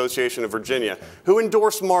Benevolent Association of Virginia, who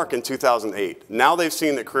endorsed Mark in 2008. Now they've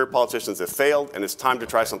seen that career politicians have failed, and it's time to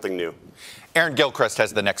try something new. Aaron Gilchrist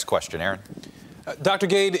has the next question. Aaron. Dr.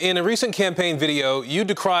 Gade, in a recent campaign video, you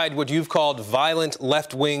decried what you've called violent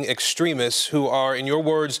left-wing extremists who are, in your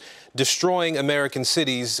words, destroying American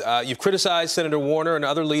cities. You've criticized Senator Warner and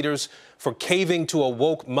other leaders for caving to a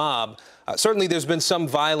woke mob. Certainly, there's been some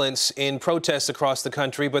violence in protests across the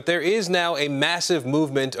country, but there is now a massive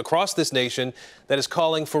movement across this nation that is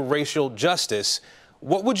calling for racial justice.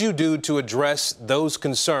 What would you do to address those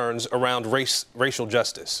concerns around racial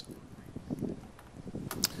justice?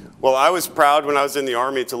 Well, I was proud when I was in the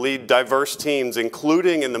Army to lead diverse teams,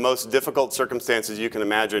 including in the most difficult circumstances you can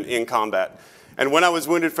imagine in combat. And when I was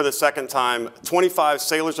wounded for the second time, 25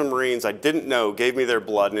 sailors and Marines I didn't know gave me their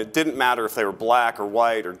blood, and it didn't matter if they were black or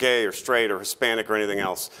white or gay or straight or Hispanic or anything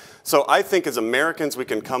else. So I think as Americans we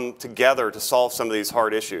can come together to solve some of these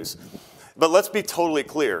hard issues. But let's be totally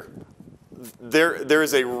clear. There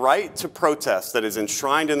is a right to protest that is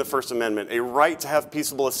enshrined in the First Amendment, a right to have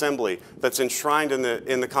peaceable assembly that's enshrined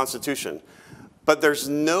in the Constitution. But there's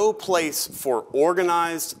no place for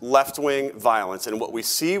organized left-wing violence. And what we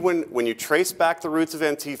see when you trace back the roots of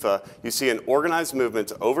Antifa, you see an organized movement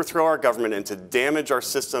to overthrow our government and to damage our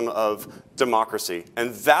system of democracy.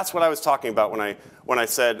 And that's what I was talking about when I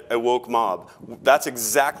said a woke mob. That's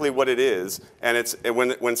exactly what it is. And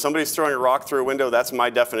when somebody's throwing a rock through a window, that's my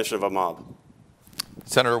definition of a mob.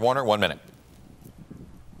 Senator Warner, 1 minute.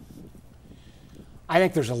 I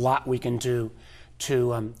think there's a lot we can do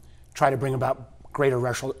to try to bring about greater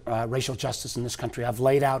racial justice in this country. I've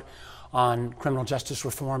laid out on criminal justice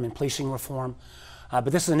reform and policing reform, but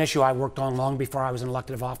this is an issue I worked on long before I was in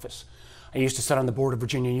elective office. I used to sit on the board of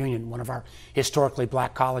Virginia Union, one of our historically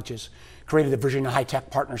black colleges, created the Virginia High Tech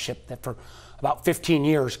Partnership that for about 15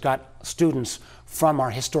 years got students from our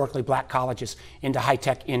historically black colleges into high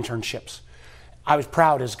tech internships. I was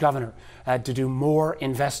proud as governor to do more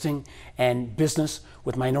investing and business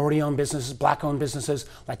with minority-owned businesses, black-owned businesses,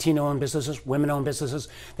 Latino-owned businesses, women-owned businesses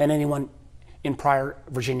than anyone in prior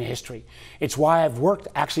Virginia history. It's why I've worked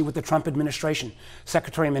actually with the Trump administration,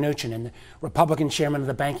 Secretary Mnuchin and the Republican chairman of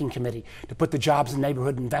the Banking Committee to put the Jobs and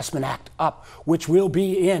Neighborhood Investment Act up, which will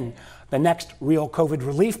be in the next real COVID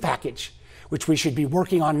relief package, which we should be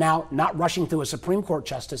working on now, not rushing through a Supreme Court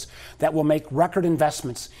justice, that will make record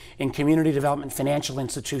investments in community development financial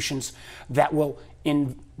institutions that will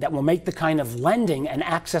make the kind of lending and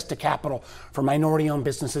access to capital for minority-owned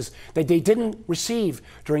businesses that they didn't receive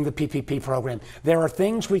during the PPP program. There are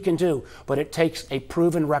things we can do, but it takes a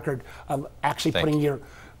proven record of actually putting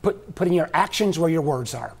your actions where your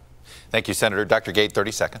words are. Thank you, Senator. Dr. Gade,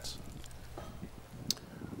 30 seconds.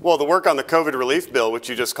 Well, the work on the COVID relief bill, which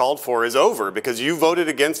you just called for, is over because you voted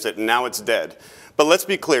against it and now it's dead. But let's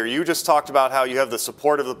be clear, you just talked about how you have the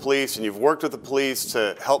support of the police and you've worked with the police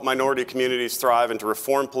to help minority communities thrive and to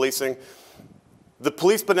reform policing. The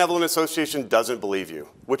Police Benevolent Association doesn't believe you,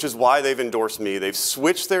 which is why they've endorsed me. They've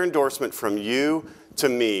switched their endorsement from you to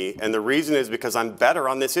me, and the reason is because I'm better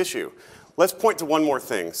on this issue. Let's point to one more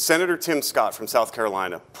thing. Senator Tim Scott from South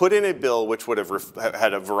Carolina put in a bill which would have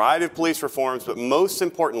had a variety of police reforms, but most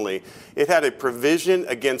importantly, it had a provision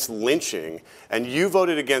against lynching, and you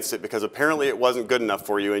voted against it because apparently it wasn't good enough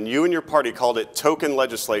for you, and you and your party called it token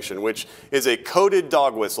legislation, which is a coded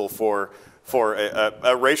dog whistle for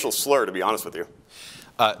a racial slur, to be honest with you.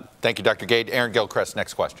 Thank you, Dr. Gade. Aaron Gilchrist,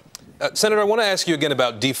 next question. Senator, I want to ask you again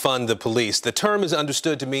about defund the police. The term is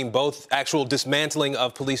understood to mean both actual dismantling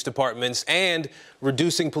of police departments and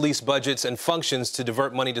reducing police budgets and functions to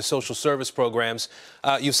divert money to social service programs.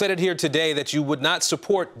 You've said it here today that you would not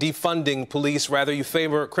support defunding police. Rather, you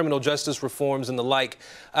favor criminal justice reforms and the like.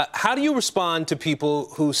 How do you respond to people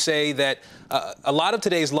who say that a lot of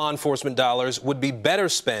today's law enforcement dollars would be better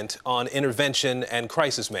spent on intervention and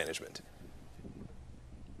crisis management?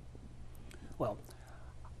 Well,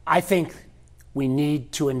 I think we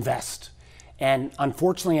need to invest. And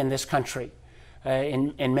unfortunately in this country,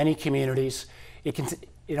 in many communities,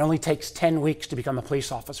 it only takes 10 weeks to become a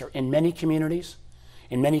police officer. In many communities,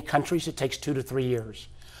 in many countries, it takes 2 to 3 years.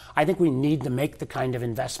 I think we need to make the kind of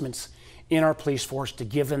investments in our police force to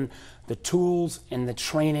give them the tools and the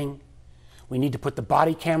training. We need to put the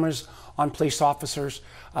body cameras on police officers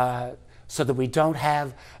so that we don't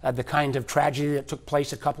have the kind of tragedy that took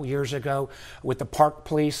place a couple years ago with the Park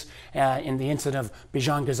Police in the incident of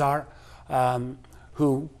Bijan Gazar,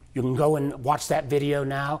 who you can go and watch that video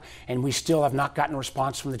now, and we still have not gotten a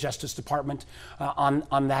response from the Justice Department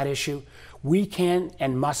on that issue. We can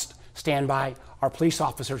and must stand by our police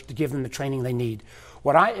officers to give them the training they need.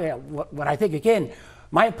 What I think, again,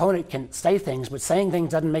 my opponent can say things, but saying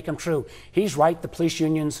things doesn't make them true. He's right. The police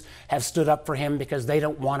unions have stood up for him because they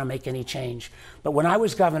don't want to make any change. But when I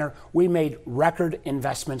was governor, we made record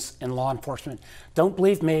investments in law enforcement. Don't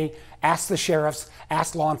believe me. Ask the sheriffs,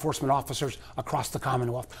 ask law enforcement officers across the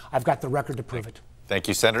Commonwealth. I've got the record to prove it. Thank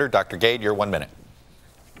you, Senator. Dr. Gade, your 1 minute.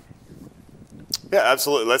 Yeah,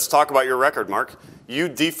 absolutely. Let's talk about your record, Mark. You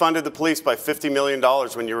defunded the police by $50 million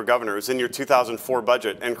when you were governor. It was in your 2004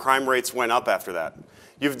 budget, and crime rates went up after that.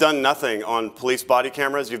 You've done nothing on police body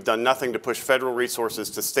cameras. You've done nothing to push federal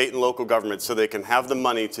resources to state and local governments so they can have the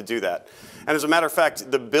money to do that. And as a matter of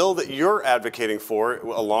fact, the bill that you're advocating for,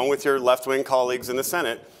 along with your left-wing colleagues in the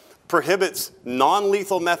Senate, prohibits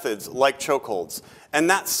non-lethal methods like chokeholds. And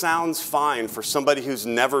that sounds fine for somebody who's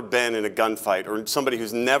never been in a gunfight or somebody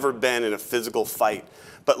who's never been in a physical fight.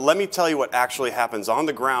 But let me tell you what actually happens on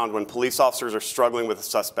the ground when police officers are struggling with a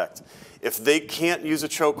suspect. If they can't use a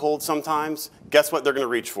chokehold sometimes, guess what they're going to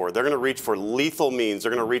reach for? They're going to reach for lethal means.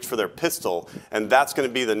 They're going to reach for their pistol, and that's going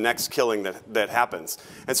to be the next killing that happens.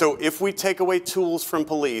 And so if we take away tools from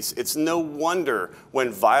police, it's no wonder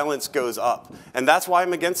when violence goes up. And that's why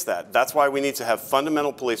I'm against that. That's why we need to have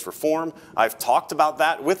fundamental police reform. I've talked about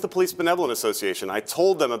that with the Police Benevolent Association. I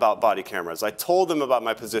told them about body cameras. I told them about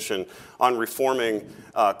my position on reforming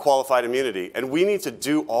qualified immunity. And we need to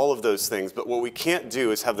do all of those things, but what we can't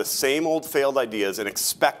do is have the same old failed ideas and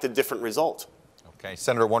expect a different result. Okay,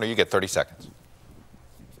 Senator Warner, you get 30 seconds.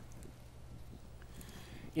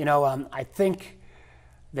 You know, I think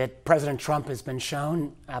that President Trump has been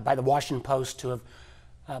shown by the Washington Post to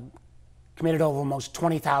have committed over almost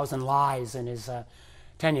 20,000 lies in his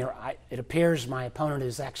tenure. It appears my opponent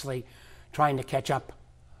is actually trying to catch up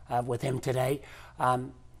with him today.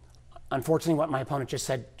 Unfortunately, what my opponent just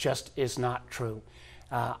said just is not true.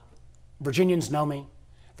 Virginians know me.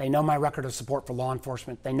 They know my record of support for law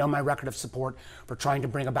enforcement. They know my record of support for trying to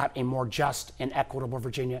bring about a more just and equitable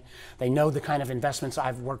Virginia. They know the kind of investments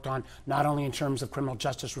I've worked on, not only in terms of criminal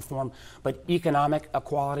justice reform, but economic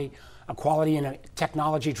equality in a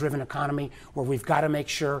technology-driven economy where we've got to make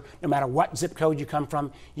sure, no matter what zip code you come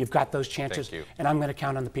from, you've got those chances. Thank you. And I'm going to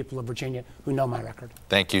count on the people of Virginia who know my record.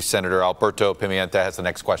 Thank you, Senator. Alberto Pimienta has the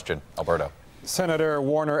next question. Alberto. Senator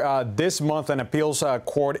Warner, this month an appeals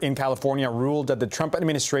court in California ruled that the Trump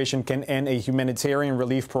administration can end a humanitarian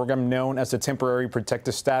relief program known as the Temporary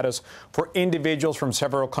Protected Status for individuals from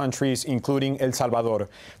several countries, including El Salvador.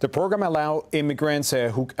 The program allows immigrants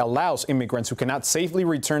who cannot safely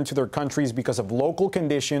return to their countries because of local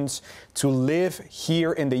conditions to live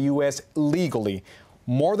here in the U.S. legally.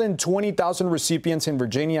 More than 20,000 recipients in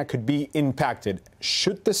Virginia could be impacted.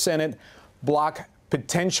 Should the Senate block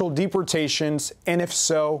potential deportations, and if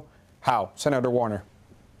so, how? Senator Warner.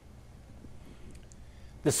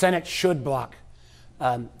 The Senate should block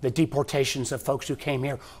the deportations of folks who came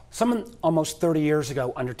here, some almost 30 years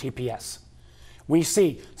ago under TPS. We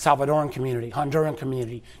see Salvadoran community, Honduran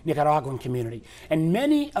community, Nicaraguan community, and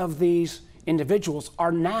many of these individuals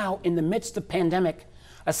are now in the midst of pandemic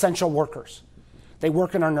essential workers. They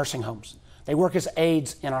work in our nursing homes. They work as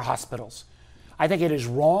aides in our hospitals. I think it is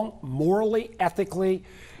wrong, morally, ethically,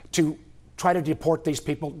 to try to deport these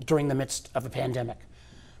people during the midst of a pandemic.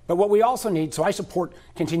 But what we also need, so I support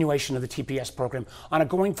continuation of the TPS program. On a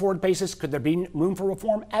going forward basis, could there be room for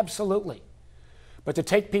reform? Absolutely. But to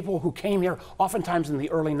take people who came here, oftentimes in the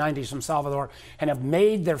early 90s from Salvador, and have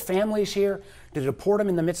made their families here, to deport them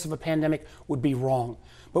in the midst of a pandemic would be wrong.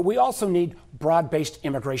 But we also need broad-based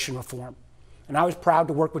immigration reform. And I was proud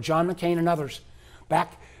to work with John McCain and others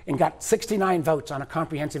back and got 69 votes on a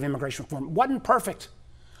comprehensive immigration reform. It wasn't perfect,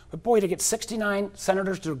 but boy, to get 69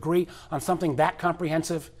 senators to agree on something that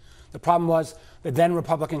comprehensive, the problem was the then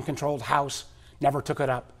Republican-controlled House never took it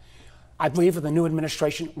up. I believe with the new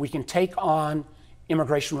administration, we can take on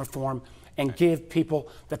immigration reform and give people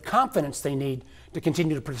the confidence they need to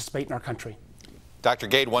continue to participate in our country. Dr.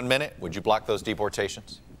 Gade, 1 minute. Would you block those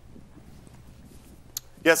deportations?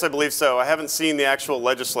 Yes, I believe so. I haven't seen the actual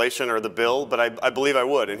legislation or the bill, but I believe I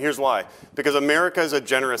would. And here's why. Because America is a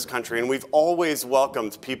generous country, and we've always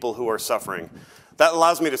welcomed people who are suffering. That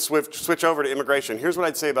allows me to switch over to immigration. Here's what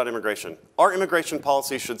I'd say about immigration. Our immigration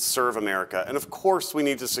policy should serve America. And of course, we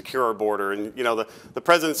need to secure our border. And you know, the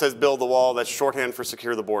president says build the wall. That's shorthand for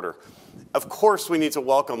secure the border. Of course, we need to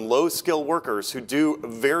welcome low-skilled workers who do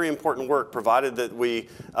very important work, provided that we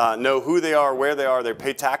know who they are, where they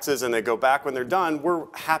pay taxes, and they go back when they're done. We're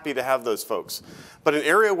happy to have those folks. But an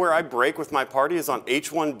area where I break with my party is on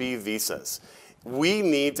H-1B visas. We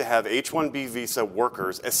need to have H-1B visa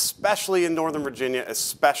workers, especially in Northern Virginia,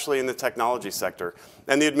 especially in the technology sector.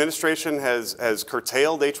 And the administration has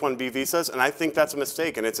curtailed H-1B visas, and I think that's a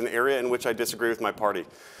mistake, and it's an area in which I disagree with my party.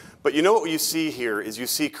 But you know what you see here is you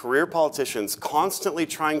see career politicians constantly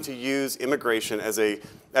trying to use immigration as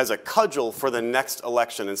a cudgel for the next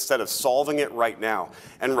election instead of solving it right now.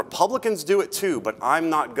 And Republicans do it too, but I'm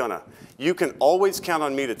not gonna. You can always count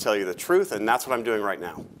on me to tell you the truth, and that's what I'm doing right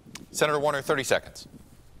now. Senator Warner, 30 seconds.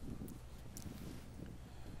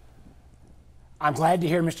 I'm glad to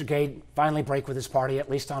hear Mr. Gade finally break with his party, at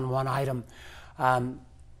least on one item. But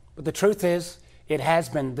the truth is, it has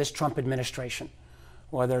been this Trump administration,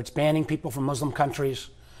 whether it's banning people from Muslim countries,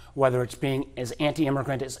 whether it's being as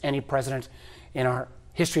anti-immigrant as any president in our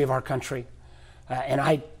history of our country. And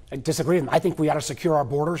I disagree with him. I think we ought to secure our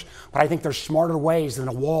borders, but I think there's smarter ways than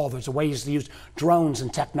a wall. There's ways to use drones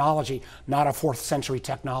and technology, not a 4th century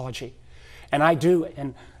technology. And I do,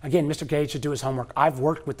 and again, Mr. Gade should do his homework. I've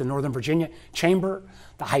worked with the Northern Virginia Chamber,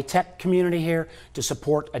 the high-tech community here, to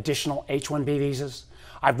support additional H-1B visas.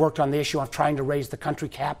 I've worked on the issue of trying to raise the country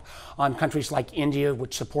cap on countries like India,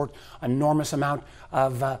 which support enormous amount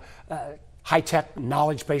of high-tech,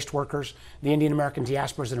 knowledge-based workers. The Indian American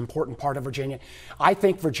diaspora is an important part of Virginia. I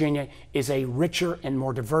think Virginia is a richer and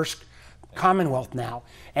more diverse Commonwealth now.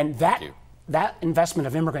 And that investment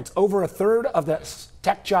of immigrants, over a third of the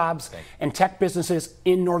tech jobs and tech businesses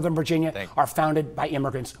in Northern Virginia are founded by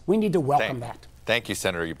immigrants. We need to welcome that. Thank you,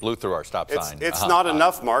 Senator. You blew through our stop sign. It's not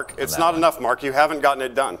enough, Mark. It's not enough, Mark. You haven't gotten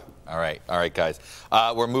it done. All right, guys.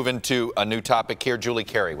 We're moving to a new topic here. Julie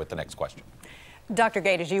Carey with the next question. Dr.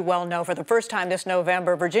 Gade, as you well know, for the first time this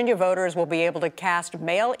November, Virginia voters will be able to cast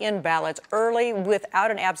mail-in ballots early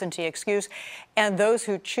without an absentee excuse, and those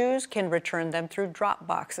who choose can return them through drop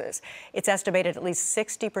boxes. It's estimated at least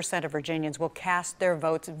 60% of Virginians will cast their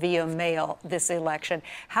votes via mail this election.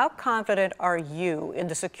 How confident are you in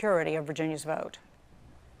the security of Virginia's vote?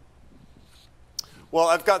 Well,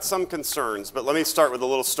 I've got some concerns, but let me start with a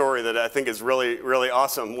little story that I think is really, really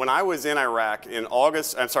awesome. When I was in Iraq in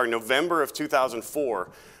November of 2004,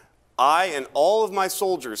 I and all of my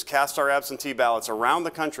soldiers cast our absentee ballots around the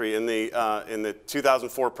country in the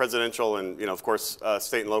 2004 presidential and, of course,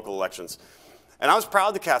 state and local elections. And I was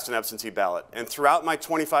proud to cast an absentee ballot. And throughout my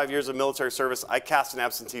 25 years of military service, I cast an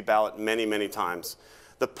absentee ballot many, many times.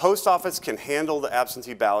 The post office can handle the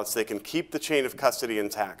absentee ballots. They can keep the chain of custody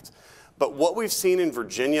intact. But what we've seen in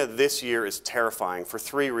Virginia this year is terrifying for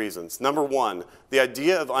 3 reasons. Number one, the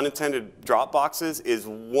idea of unintended drop boxes is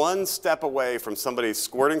one step away from somebody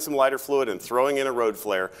squirting some lighter fluid and throwing in a road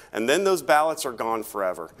flare, and then those ballots are gone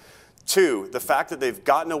forever. 2, the fact that they've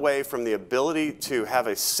gotten away from the ability to have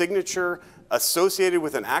a signature associated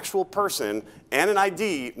with an actual person and an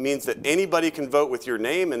ID means that anybody can vote with your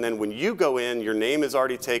name, and then when you go in, your name is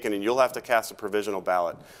already taken and you'll have to cast a provisional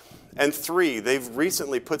ballot. And 3, they've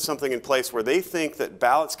recently put something in place where they think that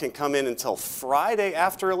ballots can come in until Friday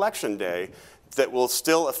after Election Day that will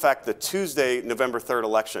still affect the Tuesday, November 3rd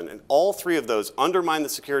election. And all 3 of those undermine the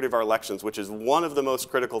security of our elections, which is one of the most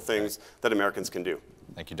critical things that Americans can do.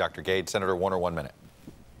 Thank you, Dr. Gade. Senator Warner, 1 minute.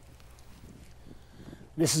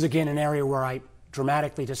 This is, again, an area where I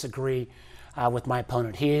dramatically disagree with my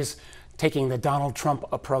opponent. He is taking the Donald Trump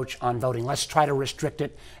approach on voting. Let's try to restrict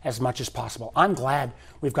it as much as possible. I'm glad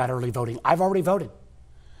we've got early voting. I've already voted.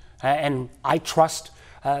 And I trust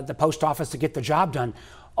the post office to get the job done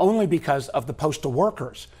only because of the postal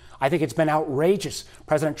workers. I think it's been outrageous,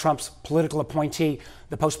 President Trump's political appointee,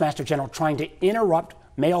 the Postmaster General, trying to interrupt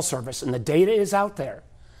mail service, and the data is out there,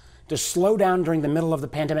 to slow down during the middle of the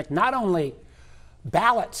pandemic, not only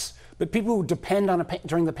ballots, but people who depend on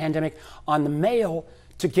during the pandemic on the mail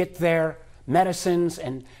to get their medicines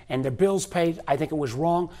and their bills paid. I think it was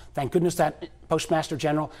wrong. Thank goodness that Postmaster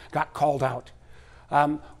General got called out.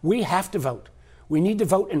 We have to vote. We need to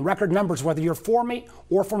vote in record numbers, whether you're for me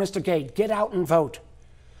or for Mr. Gade. Get out and vote.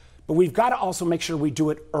 But we've got to also make sure we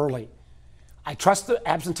do it early. I trust the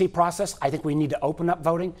absentee process. I think we need to open up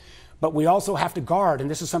voting. But we also have to guard, and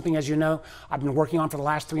this is something, as you know, I've been working on for the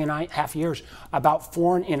last 3.5 years, about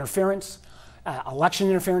foreign interference, election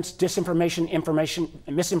interference, disinformation, information,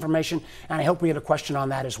 and misinformation, and I hope we get a question on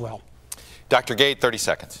that as well. Dr. Gade, 30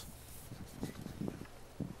 seconds.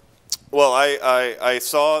 Well, I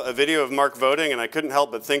saw a video of Mark voting, and I couldn't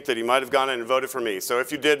help but think that he might have gone in and voted for me. So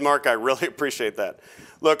if you did, Mark, I really appreciate that.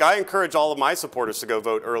 Look, I encourage all of my supporters to go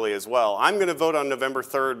vote early as well. I'm going to vote on November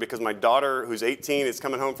 3rd because my daughter, who's 18, is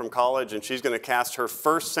coming home from college, and she's going to cast her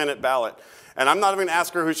first Senate ballot. And I'm not even going to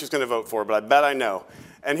ask her who she's going to vote for, but I bet I know.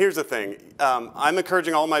 And here's the thing. I'm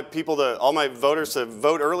encouraging all my voters to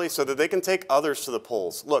vote early so that they can take others to the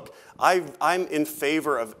polls. Look, I'm in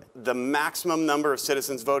favor of the maximum number of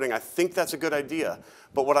citizens voting. I think that's a good idea.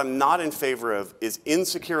 But what I'm not in favor of is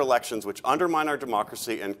insecure elections which undermine our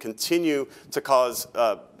democracy and continue to cause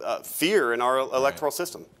fear in our electoral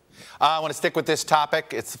system. I want to stick with this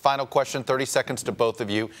topic. It's the final question, 30 seconds to both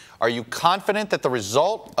of you. Are you confident that the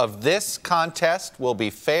result of this contest will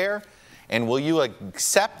be fair? And will you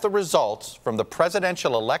accept the results from the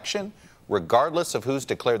presidential election, regardless of who's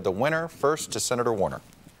declared the winner? First to Senator Warner.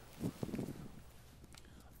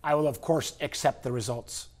 I will, of course, accept the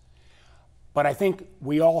results. But I think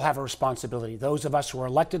we all have a responsibility, those of us who are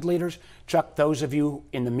elected leaders, Chuck, those of you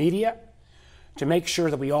in the media, to make sure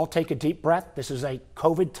that we all take a deep breath. This is a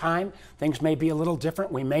COVID time. Things may be a little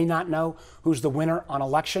different. We may not know who's the winner on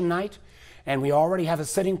election night. And we already have a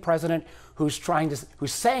sitting president who's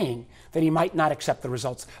saying that he might not accept the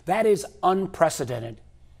results. That is unprecedented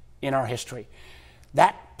in our history.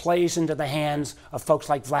 That plays into the hands of folks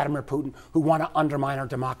like Vladimir Putin who want to undermine our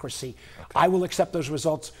democracy. Okay. I will accept those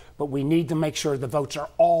results, but we need to make sure the votes are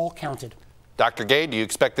all counted. Dr. Gade, do you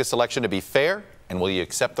expect this election to be fair? And will you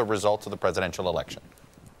accept the results of the presidential election?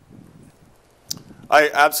 I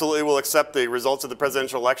absolutely will accept the results of the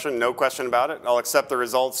presidential election, no question about it. I'll accept the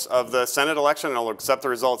results of the Senate election, and I'll accept the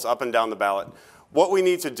results up and down the ballot. What we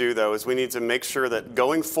need to do, though, is we need to make sure that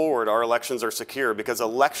going forward our elections are secure, because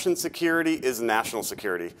election security is national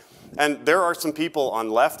security. And there are some people on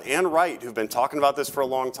left and right who've been talking about this for a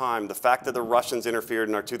long time, the fact that the Russians interfered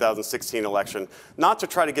in our 2016 election, not to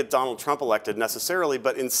try to get Donald Trump elected necessarily,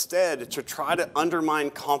 but instead to try to undermine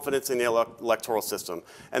confidence in the electoral system.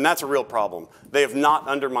 And that's a real problem. They have not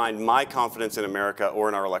undermined my confidence in America or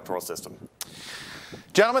in our electoral system.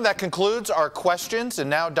 Gentlemen, that concludes our questions. And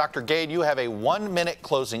now, Dr. Gade, you have a 1-minute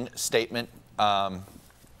closing statement. Go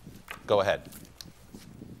ahead.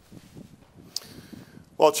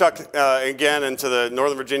 Well, Chuck, again, and to the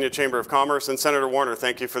Northern Virginia Chamber of Commerce and Senator Warner,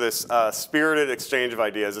 thank you for this spirited exchange of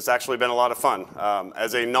ideas. It's actually been a lot of fun.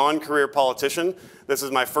 As a non-career politician, this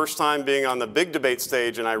is my first time being on the big debate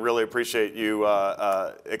stage, and I really appreciate you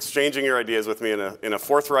exchanging your ideas with me in a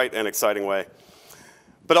forthright and exciting way.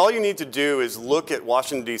 But all you need to do is look at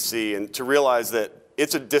Washington, D.C., and to realize that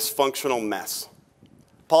it's a dysfunctional mess.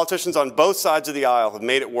 Politicians on both sides of the aisle have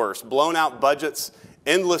made it worse. Blown out budgets,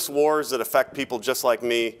 endless wars that affect people just like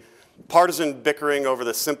me, partisan bickering over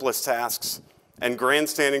the simplest tasks, and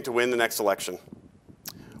grandstanding to win the next election.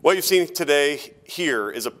 What you've seen today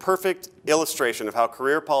here is a perfect illustration of how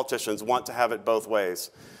career politicians want to have it both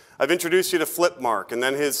ways. I've introduced you to Flip Mark and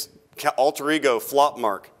then his alter ego, Flop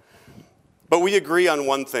Mark. But we agree on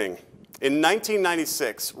one thing. In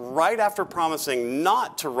 1996, right after promising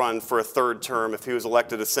not to run for a third term if he was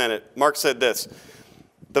elected to Senate, Mark said this: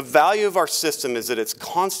 "The value of our system is that it's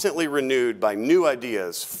constantly renewed by new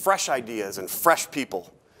ideas, and fresh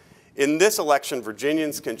people. In this election,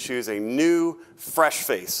 Virginians can choose a new, fresh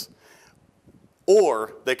face,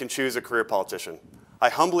 or they can choose a career politician." I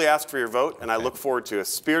humbly ask for your vote, and I look forward to a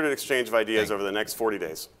spirited exchange of ideas over the next 40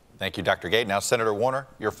 days. Thank you, Dr. Gade. Now, Senator Warner,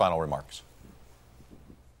 your final remarks.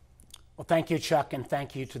 Well, thank you, Chuck, and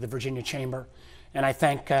thank you to the Virginia Chamber. And I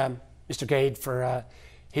thank Mr. Gade for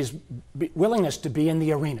his willingness to be in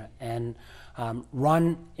the arena and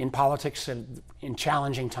run in politics in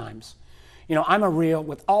challenging times. You know,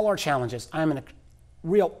 with all our challenges, I'm a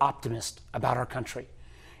real optimist about our country.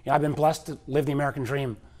 You know, I've been blessed to live the American dream.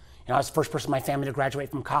 You know, I was the first person in my family to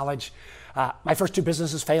graduate from college. My first 2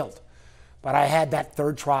 businesses failed, but I had that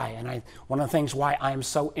third try. And one of the things why I am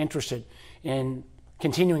so interested in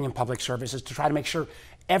continuing in public service is to try to make sure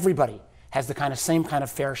everybody has the same kind of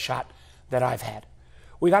fair shot that I've had.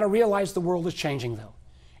 We got to realize the world is changing, though.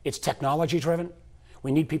 It's technology driven.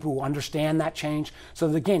 We need people who understand that change so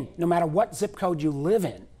that, again, no matter what zip code you live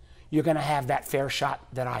in, you're going to have that fair shot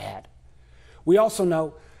that I had. We also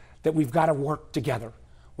know that we've got to work together,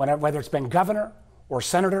 whether it's been governor or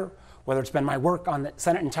senator, whether it's been my work on the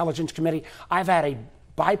Senate Intelligence Committee. I've had a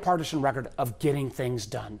bipartisan record of getting things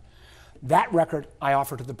done. That record I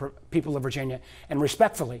offer to the people of Virginia, and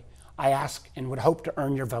respectfully, I ask and would hope to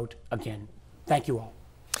earn your vote again. Thank you all.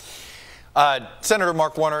 Senator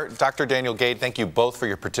Mark Warner, Dr. Daniel Gade, thank you both for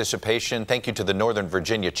your participation. Thank you to the Northern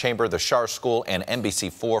Virginia Chamber, the Schar School, and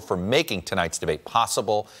NBC4 for making tonight's debate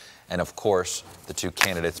possible. And of course, the two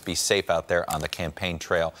candidates, be safe out there on the campaign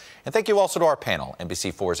trail. And thank you also to our panel,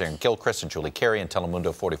 NBC4's Aaron Gilchrist and Julie Carey, and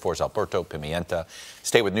Telemundo 44's Alberto Pimienta.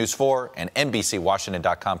 Stay with News 4 and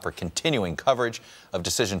NBCWashington.com for continuing coverage of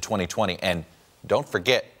Decision 2020. And don't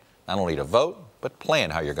forget not only to vote, but plan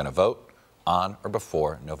how you're going to vote on or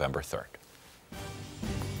before November 3rd.